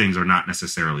 Those two things are not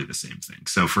necessarily the same thing.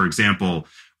 So for example,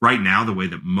 right now, the way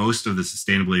that most of the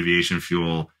sustainable aviation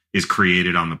fuel is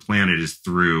created on the planet is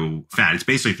through fat. It's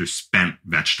basically through spent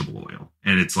vegetable oil.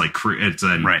 And it's like,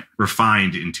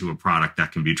 refined into a product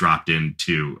that can be dropped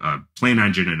into a plane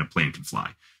engine and a plane can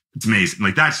fly. It's amazing.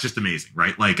 Like, that's just amazing,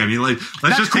 right? Like, I mean, like,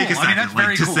 let's just take a second,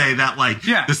 like, to say that, like,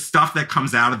 the stuff that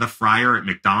comes out of the fryer at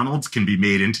McDonald's can be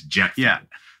made into jet fuel.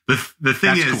 The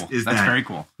thing is that's that very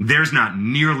cool. There's not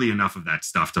nearly enough of that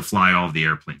stuff to fly all of the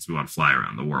airplanes we want to fly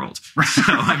around the world. So,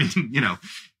 I mean,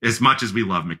 as much as we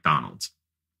love McDonald's.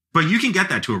 But you can get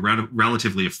that to a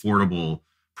relatively affordable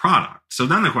product. So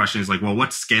then the question is like, well,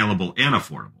 what's scalable and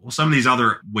affordable? Well, some of these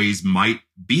other ways might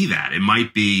be that. It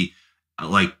might be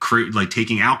like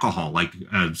taking alcohol, like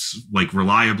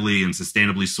reliably and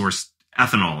sustainably sourced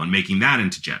ethanol and making that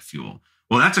into jet fuel.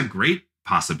 Well, that's a great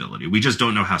possibility. We just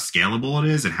don't know how scalable it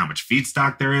is and how much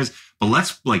feedstock there is. But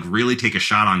let's like really take a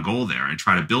shot on goal there and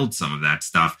try to build some of that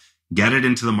stuff, get it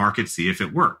into the market, see if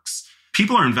it works.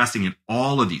 People are investing in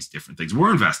all of these different things.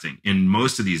 We're investing in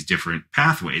most of these different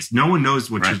pathways. No one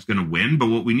knows which is going to win, but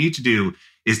what we need to do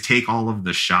is take all of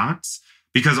the shots,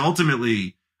 because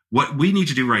ultimately what we need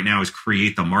to do right now is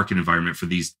create the market environment for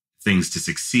these things to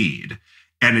succeed.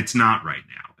 And it's not right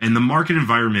now. And the market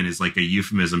environment is like a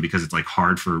euphemism because it's like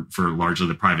hard for largely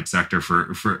the private sector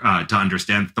to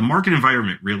understand. The market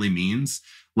environment really means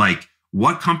like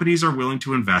what companies are willing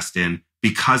to invest in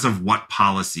because of what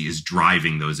policy is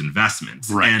driving those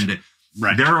investments. And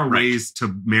there are ways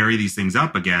to marry these things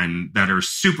up again that are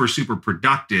super, super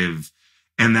productive,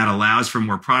 and that allows for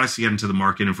more products to get into the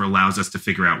market and allows us to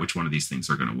figure out which one of these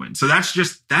things are going to win. So that's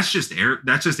just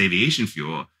aviation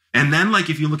fuel. And then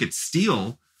like if you look at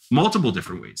steel, multiple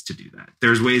different ways to do that.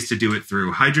 There's ways to do it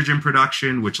through hydrogen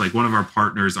production, which like one of our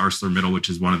partners, ArcelorMittal, which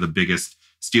is one of the biggest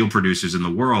steel producers in the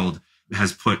world,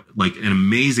 has put like an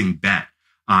amazing bet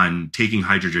on taking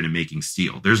hydrogen and making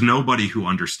steel. There's nobody who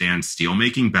understands steel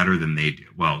making better than they do.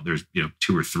 Well, there's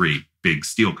two or three big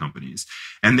steel companies,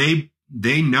 and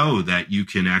they know that you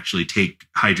can actually take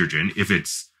hydrogen if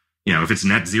it's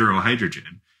net zero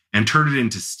hydrogen and turn it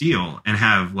into steel and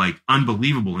have like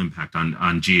unbelievable impact on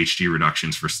GHG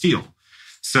reductions for steel.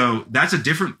 So that's a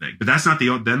different thing, but that's not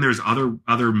then there's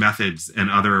other methods and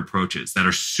other approaches that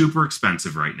are super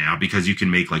expensive right now because you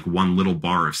can make like one little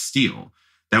bar of steel,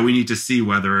 that we need to see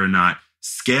whether or not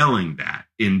scaling that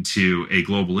into a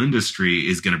global industry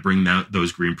is going to bring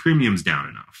those green premiums down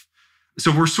enough.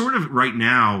 So we're sort of right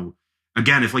now,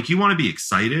 again, if like you want to be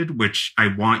excited, which I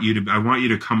want you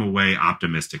to come away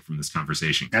optimistic from this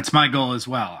conversation. That's my goal as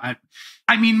well.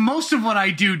 I mean, most of what I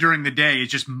do during the day is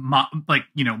just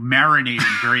marinating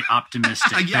very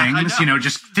optimistic things,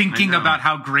 just thinking about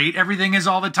how great everything is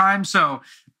all the time. So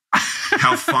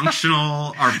how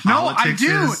functional our politics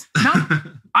is.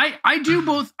 I do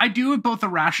both. I do at both a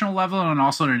rational level and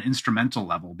also at an instrumental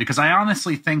level, because I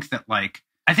honestly think that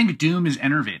I think doom is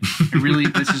enervating. It really,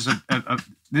 this is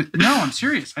no, I'm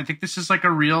serious. I think this is like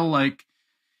a real, I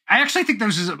actually think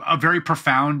this is a very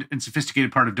profound and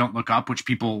sophisticated part of Don't Look Up, which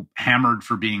people hammered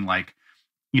for being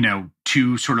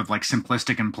too sort of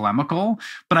simplistic and polemical.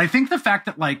 But I think the fact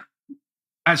that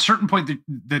at a certain point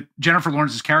that Jennifer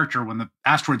Lawrence's character, when the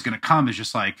asteroid's going to come, is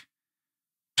just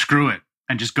screw it.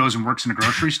 and just goes and works in a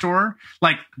grocery store.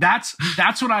 Like that's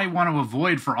what I want to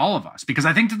avoid for all of us, because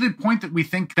I think to the point that we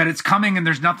think that it's coming and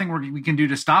there's nothing we can do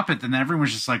to stop it, then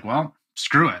everyone's just like, well,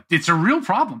 screw it. It's a real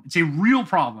problem. It's a real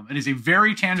problem. It is a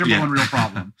very tangible and real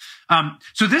problem.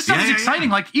 So this stuff is exciting.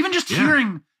 Like even just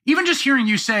hearing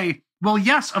you say, well,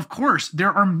 yes, of course,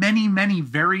 there are many, many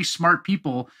very smart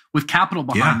people with capital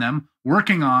behind them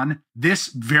working on this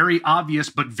very obvious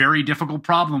but very difficult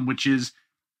problem, which is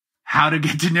how to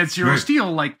get to net zero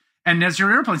steel, and net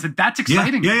zero airplanes. That's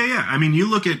exciting. Yeah. I mean, you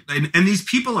look at, and these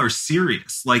people are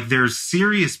serious. Like there's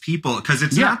serious people, because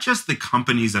it's not just the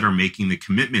companies that are making the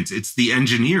commitments. It's the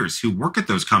engineers who work at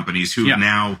those companies who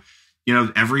now,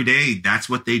 every day, that's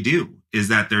what they do, is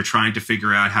that they're trying to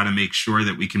figure out how to make sure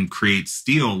that we can create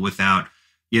steel without,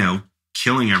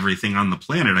 killing everything on the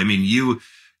planet. I mean,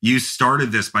 you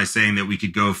started this by saying that we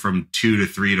could go from 2 to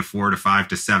 3 to 4 to 5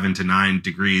 to 7 to 9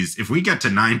 degrees. If we get to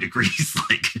 9 degrees,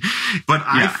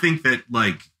 I think that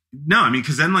no, I mean,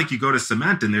 because then you go to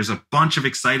cement and there's a bunch of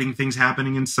exciting things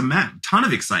happening in cement, ton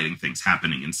of exciting things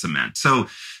happening in cement. So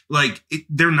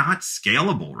they're not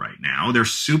scalable right now. They're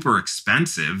super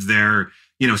expensive. They're,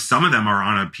 some of them are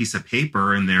on a piece of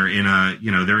paper and they're in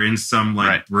they're in some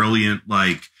brilliant,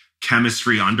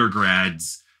 chemistry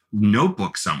undergrad's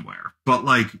notebook somewhere. But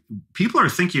people are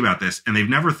thinking about this and they've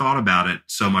never thought about it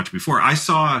so much before. I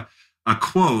saw a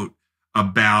quote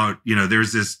about,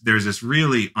 there's this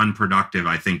really unproductive,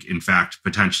 I think, in fact,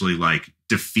 potentially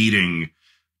defeating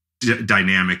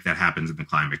dynamic that happens in the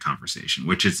climate conversation,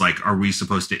 which is are we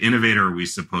supposed to innovate or are we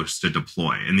supposed to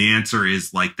deploy? And the answer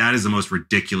is that is the most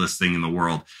ridiculous thing in the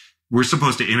world. We're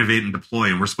supposed to innovate and deploy,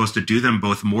 and we're supposed to do them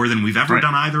both more than we've ever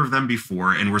done either of them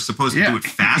before. And we're supposed to do it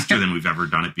faster than we've ever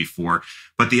done it before.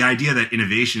 But the idea that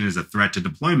innovation is a threat to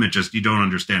deployment, just you don't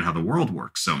understand how the world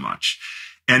works so much.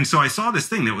 And so I saw this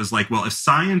thing that was well, if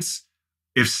science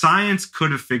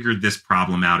could have figured this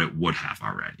problem out, it would have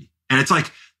already. And it's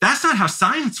that's not how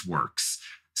science works.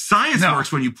 Science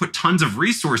works when you put tons of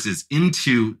resources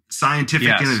into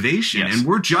scientific innovation. And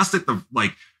we're just at the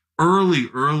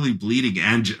early bleeding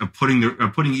edge of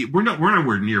we're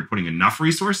nowhere near putting enough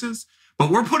resources,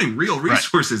 but we're putting real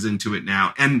resources into it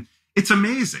now. And it's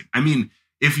amazing. I mean,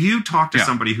 if you talk to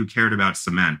somebody who cared about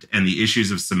cement and the issues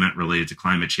of cement related to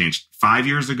climate change 5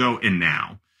 years ago and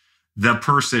now, the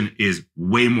person is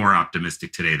way more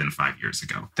optimistic today than 5 years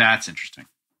ago. That's interesting.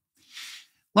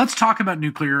 Let's talk about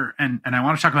nuclear. And I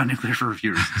want to talk about nuclear for a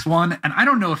few reasons. One, and I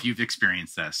don't know if you've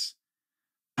experienced this,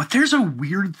 but there's a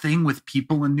weird thing with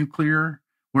people in nuclear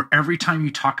where every time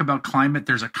you talk about climate,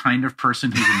 there's a kind of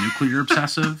person who's a nuclear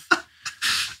obsessive.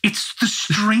 It's the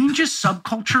strangest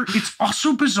subculture. It's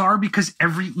also bizarre because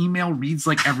every email reads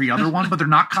like every other one, but they're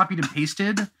not copied and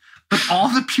pasted. But all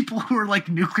the people who are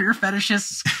nuclear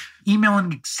fetishists email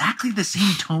in exactly the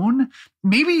same tone.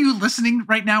 Maybe you listening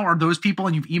right now are those people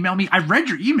and you've emailed me. I've read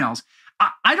your emails.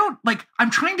 I don't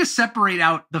I'm trying to separate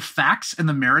out the facts and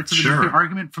the merits of the nuclear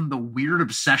argument from the weird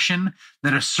obsession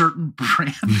that a certain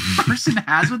brand person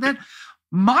has with it.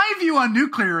 My view on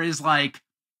nuclear is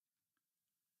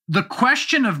the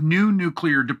question of new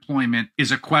nuclear deployment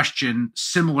is a question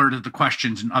similar to the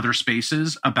questions in other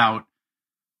spaces about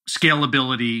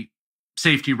scalability,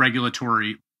 safety,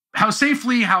 regulatory, how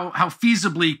safely, how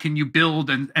feasibly can you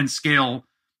build and scale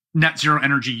net zero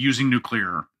energy using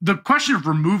nuclear. The question of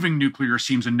removing nuclear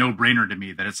seems a no-brainer to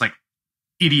me, that it's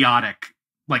idiotic,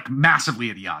 massively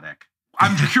idiotic.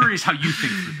 I'm curious how you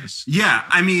think through this. Yeah,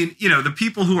 I mean, the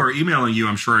people who are emailing you,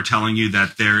 I'm sure, are telling you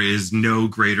that there is no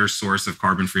greater source of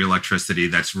carbon-free electricity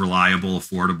that's reliable,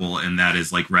 affordable, and that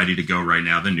is ready to go right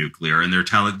now than nuclear. And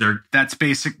that's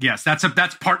basic. Yes,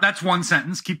 that's one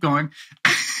sentence. Keep going.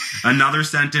 Another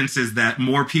sentence is that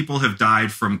more people have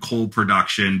died from coal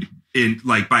production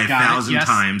by 1,000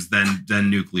 times than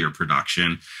nuclear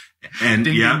production. And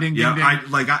ding, ding, ding.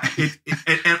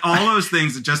 And all those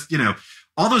things just,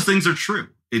 all those things are true.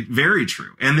 Very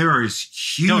true. And there are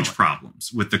huge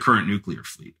problems with the current nuclear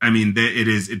fleet. I mean,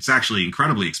 it's actually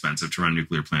incredibly expensive to run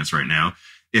nuclear plants right now.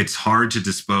 It's hard to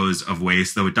dispose of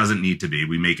waste, though it doesn't need to be.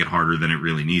 We make it harder than it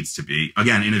really needs to be.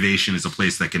 Again, innovation is a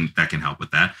place that can help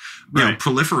with that.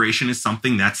 Proliferation is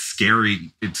something that's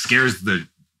scary. It scares the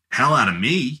hell out of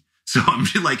me. So I'm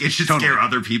it should scare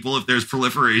other people if there's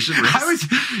proliferation risk.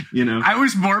 I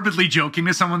was morbidly joking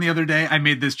to someone the other day. I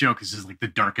made this joke. This is the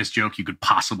darkest joke you could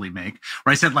possibly make.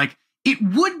 Where I said It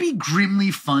would be grimly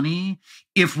funny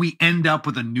if we end up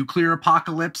with a nuclear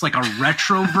apocalypse, like a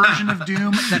retro version of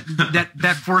Doom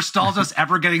that forestalls us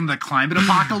ever getting the climate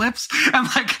apocalypse. And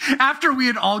like after we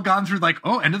had all gone through like,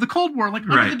 oh, end of the Cold War, like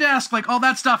under the desk, like all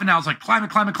that stuff. And now it's like climate.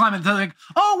 And they're like,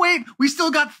 oh, wait, we still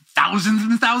got thousands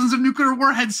and thousands of nuclear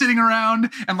warheads sitting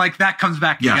around. And like that comes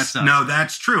back and gets us. No,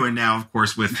 that's true. And now, of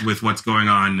course, with what's going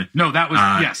on. No, that was,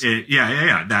 yes.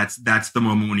 That's the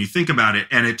moment when you think about it.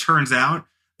 And it turns out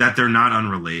that they're not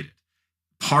unrelated.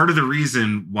 Part of the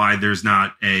reason why there's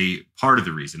not part of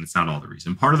the reason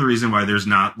why there's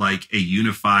not like a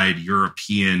unified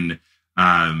European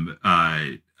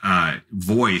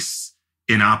voice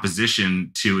in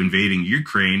opposition to invading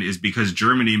Ukraine is because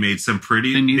Germany made some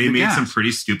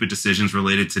pretty stupid decisions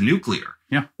related to nuclear.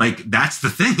 Yeah. Like that's the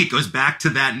thing. It goes back to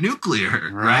that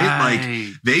nuclear, right?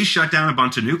 Like they shut down a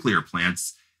bunch of nuclear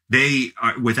plants. They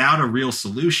are without a real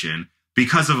solution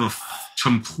because of a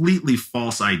completely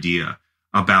false idea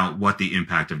about what the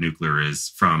impact of nuclear is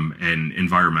from an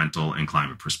environmental and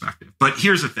climate perspective. But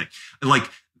here's the thing, like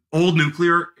old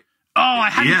nuclear. Oh, I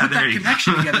hadn't put that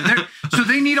connection together. So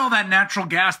they need all that natural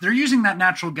gas. They're using that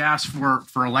natural gas for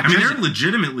electricity. I mean, they're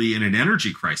legitimately in an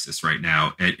energy crisis right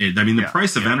now. The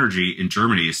price of energy in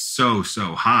Germany is so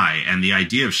high. And the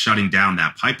idea of shutting down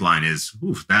that pipeline is,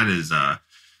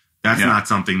 that's not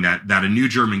something that a new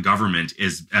German government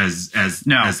is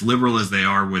as liberal as they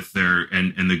are with their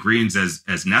and the Greens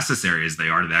as necessary as they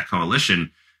are to that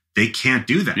coalition. They can't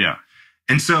do that. Yeah.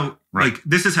 And so like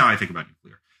this is how I think about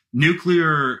nuclear.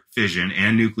 Nuclear fission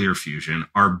and nuclear fusion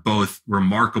are both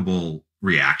remarkable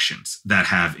reactions that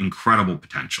have incredible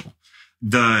potential.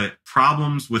 The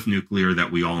problems with nuclear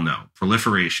that we all know,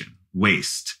 proliferation,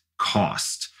 waste,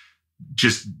 cost,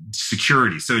 just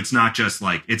security. So it's not just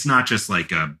like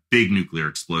a big nuclear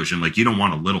explosion. Like you don't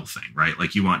want a little thing, right?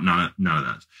 Like you want none of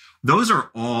those. Those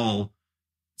are all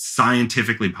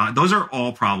those are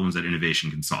all problems that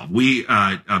innovation can solve.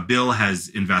 Bill has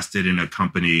invested in a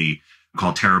company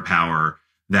called TerraPower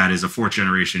that is a 4th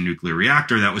generation nuclear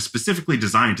reactor that was specifically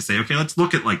designed to say, okay, let's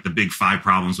look at like the big 5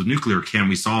 problems with nuclear. Can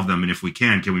we solve them? And if we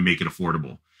can we make it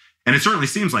affordable? And it certainly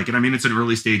seems like it. I mean, it's an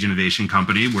early stage innovation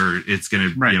company where it's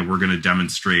going to, we're going to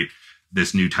demonstrate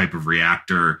this new type of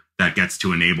reactor that gets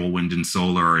to enable wind and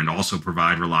solar and also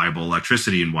provide reliable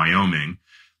electricity in Wyoming.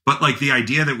 But like the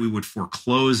idea that we would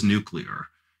foreclose nuclear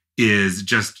is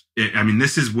just, I mean,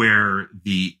 this is where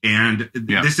the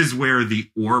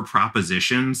or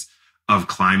propositions of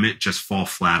climate just fall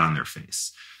flat on their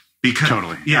face.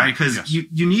 Because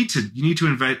you need to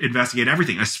investigate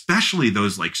everything, especially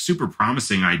those like super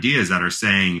promising ideas that are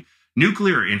saying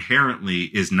nuclear inherently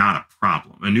is not a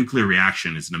problem. A nuclear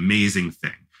reaction is an amazing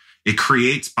thing. It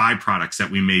creates byproducts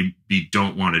that we maybe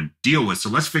don't want to deal with. So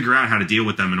let's figure out how to deal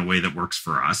with them in a way that works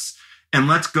for us. And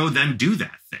let's go then do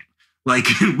that thing. Like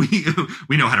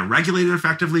we know how to regulate it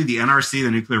effectively. The NRC,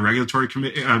 the Nuclear Regulatory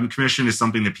Commission, is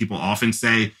something that people often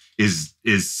say is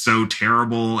so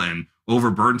terrible and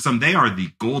overburdensome. They are the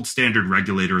gold standard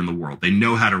regulator in the world. They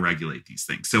know how to regulate these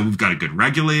things. So we've got a good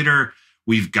regulator.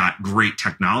 We've got great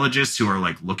technologists who are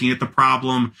like looking at the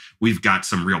problem. We've got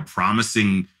some real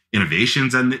promising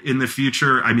innovations in the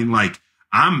future. I mean, like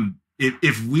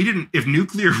if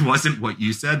nuclear wasn't what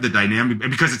you said, the dynamic,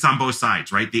 because it's on both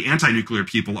sides, right? The anti-nuclear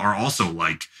people are also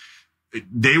like,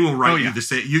 they will write you the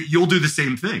same, you'll do the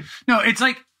same thing. No, it's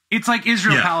like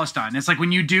Israel Palestine. It's like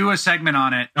when you do a segment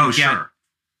on it,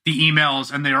 the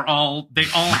emails and they all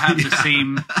have the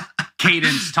same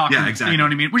cadence talking. Yeah, exactly. You know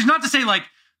what I mean? Which is not to say like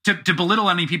to belittle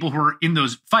any people who are in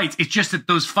those fights. It's just that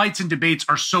those fights and debates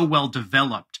are so well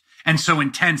developed and so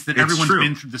intense that everyone's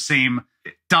been through the same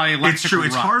dialectical It's true.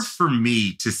 It's ruts. hard for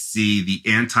me to see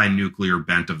the anti-nuclear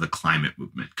bent of the climate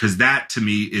movement, because that to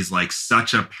me is like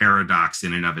such a paradox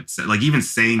in and of itself. Like even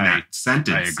saying that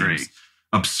sentence seems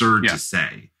absurd to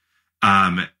say.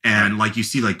 And like you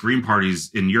see like Green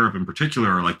parties in Europe in particular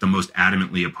are like the most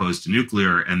adamantly opposed to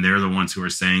nuclear. And they're the ones who are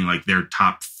saying like their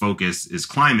top focus is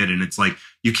climate. And it's like,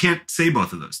 you can't say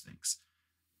both of those things.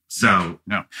 So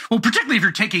no. Well, particularly if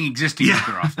you're taking existing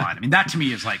nuclear offline. I mean, that to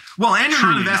me is like, well, and you're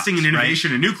not investing in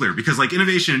innovation in nuclear, because like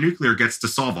innovation in nuclear gets to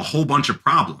solve a whole bunch of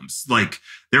problems. Like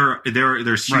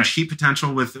there's huge heat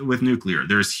potential with nuclear.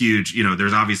 There's huge,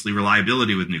 there's obviously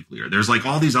reliability with nuclear. There's like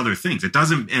all these other things. It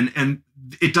doesn't, and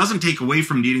it doesn't take away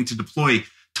from needing to deploy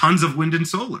tons of wind and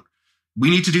solar. We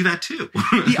need to do that too.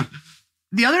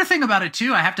 The other thing about it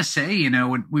too, I have to say,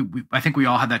 when I think we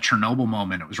all had that Chernobyl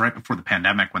moment. It was right before the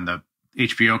pandemic when the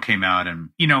HBO came out, and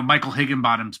Michael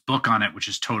Higginbottom's book on it, which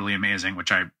is totally amazing, which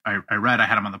I read. I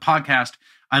had him on the podcast.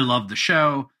 I love the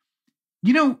show.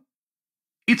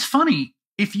 It's funny.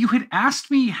 if you had asked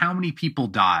me how many people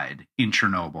died in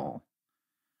Chernobyl,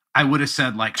 I would have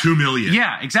said like 2 million.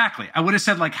 Yeah, exactly. I would have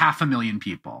said like 500,000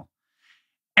 people.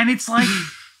 And it's like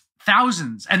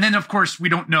thousands. And then, of course, we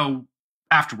don't know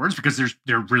afterwards because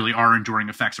there really are enduring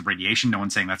effects of radiation. No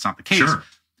one's saying that's not the case. Sure.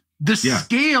 The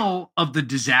scale of the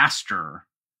disaster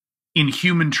in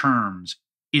human terms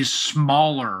is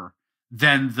smaller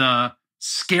than the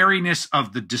scariness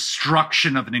of the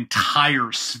destruction of an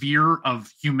entire sphere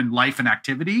of human life and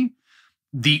activity,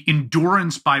 the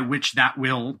endurance by which that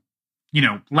will,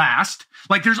 last.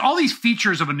 Like, there's all these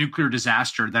features of a nuclear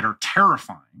disaster that are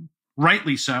terrifying,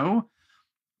 rightly so.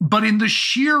 But in the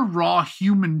sheer raw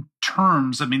human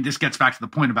terms, I mean, this gets back to the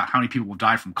point about how many people will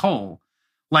die from coal.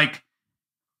 Like,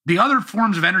 the other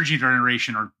forms of energy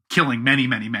generation are killing many,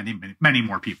 many, many, many, many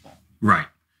more people. Right.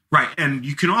 Right. And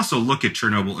you can also look at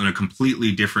Chernobyl in a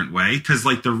completely different way, because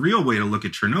like the real way to look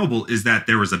at Chernobyl is that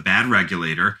there was a bad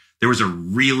regulator. There was a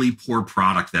really poor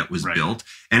product that was built.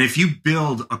 And if you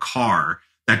build a car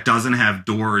that doesn't have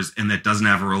doors and that doesn't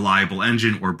have a reliable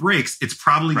engine or brakes, it's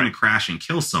probably going to crash and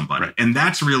kill somebody. Right. And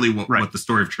that's really what the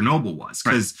story of Chernobyl was,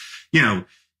 because,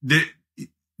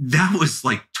 that was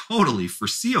like totally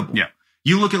foreseeable. Yeah.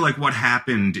 You look at like what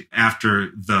happened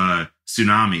after the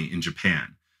tsunami in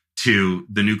Japan to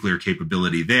the nuclear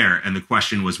capability there. And the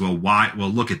question was, well, why? Well,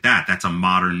 look at that. That's a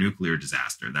modern nuclear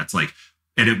disaster. That's like,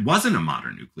 and it wasn't a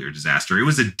modern nuclear disaster. It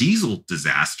was a diesel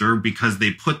disaster because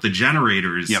they put the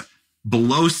generators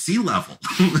below sea level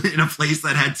in a place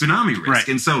that had tsunami risk. Right.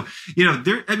 And so,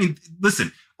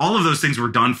 listen, all of those things were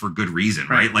done for good reason,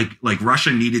 right? Like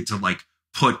Russia needed to like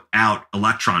put out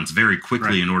electrons very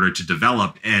quickly in order to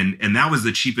develop. And that was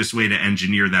the cheapest way to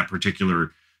engineer that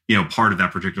particular, part of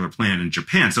that particular plan in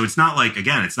Japan. So it's not like,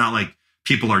 again, it's not like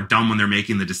people are dumb when they're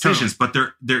making the decisions, but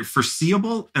they're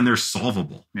foreseeable and they're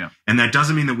solvable. Yeah. And that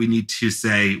doesn't mean that we need to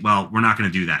say, well, we're not going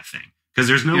to do that thing. Because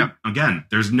there's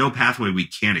there's no pathway we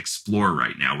can't explore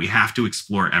right now. We have to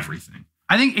explore everything.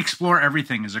 I think explore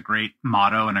everything is a great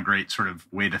motto and a great sort of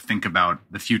way to think about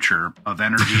the future of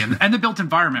energy and the built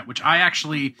environment, which I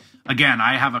actually, again,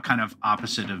 I have a kind of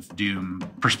opposite of doom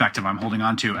perspective I'm holding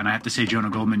on to. And I have to say, Jonah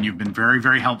Goldman, you've been very,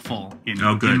 very helpful in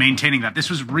maintaining that. This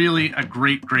was really a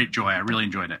great, great joy. I really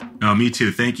enjoyed it. Oh, me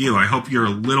too. Thank you. I hope you're a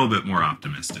little bit more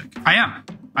optimistic. I am.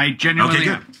 I genuinely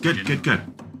am. Good.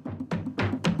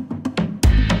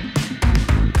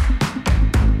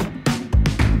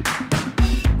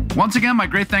 Once again, my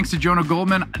great thanks to Jonah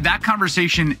Goldman. That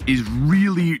conversation is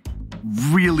really,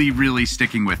 really, really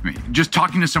sticking with me. Just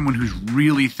talking to someone who's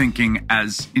really thinking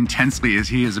as intensely as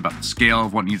he is about the scale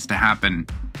of what needs to happen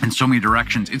in so many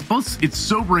directions. It's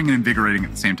sobering and invigorating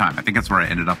at the same time. I think that's where I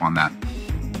ended up on that.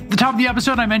 At the top of the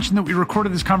episode, I mentioned that we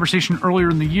recorded this conversation earlier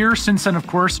in the year. Since then, of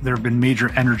course, there have been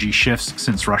major energy shifts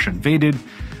since Russia invaded.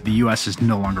 The U.S. is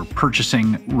no longer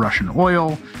purchasing Russian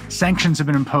oil. Sanctions have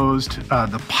been imposed.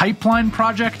 The pipeline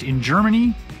project in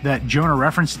Germany that Jonah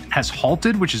referenced has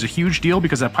halted, which is a huge deal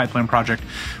because that pipeline project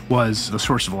was the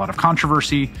source of a lot of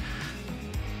controversy.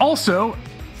 Also,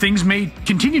 things may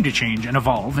continue to change and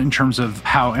evolve in terms of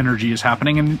how energy is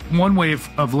happening. And one way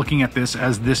of looking at this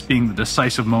as this being the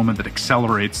decisive moment that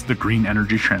accelerates the green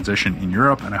energy transition in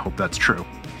Europe, and I hope that's true.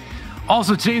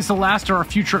 Also, today is the last of our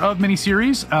Future of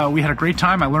miniseries. We had a great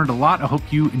time. I learned a lot. I hope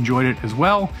you enjoyed it as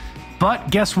well.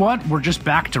 But guess what? We're just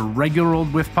back to regular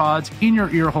old Whiff Pods in your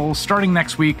ear holes starting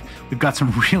next week. We've got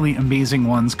some really amazing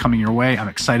ones coming your way. I'm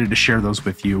excited to share those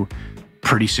with you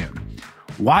pretty soon.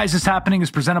 Why Is This Happening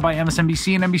is presented by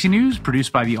MSNBC and NBC News,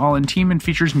 produced by the All In team, and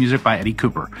features music by Eddie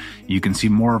Cooper. You can see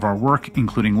more of our work,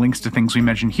 including links to things we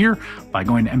mentioned here, by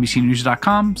going to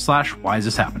NBCnews.com/Why Is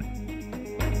This Happening.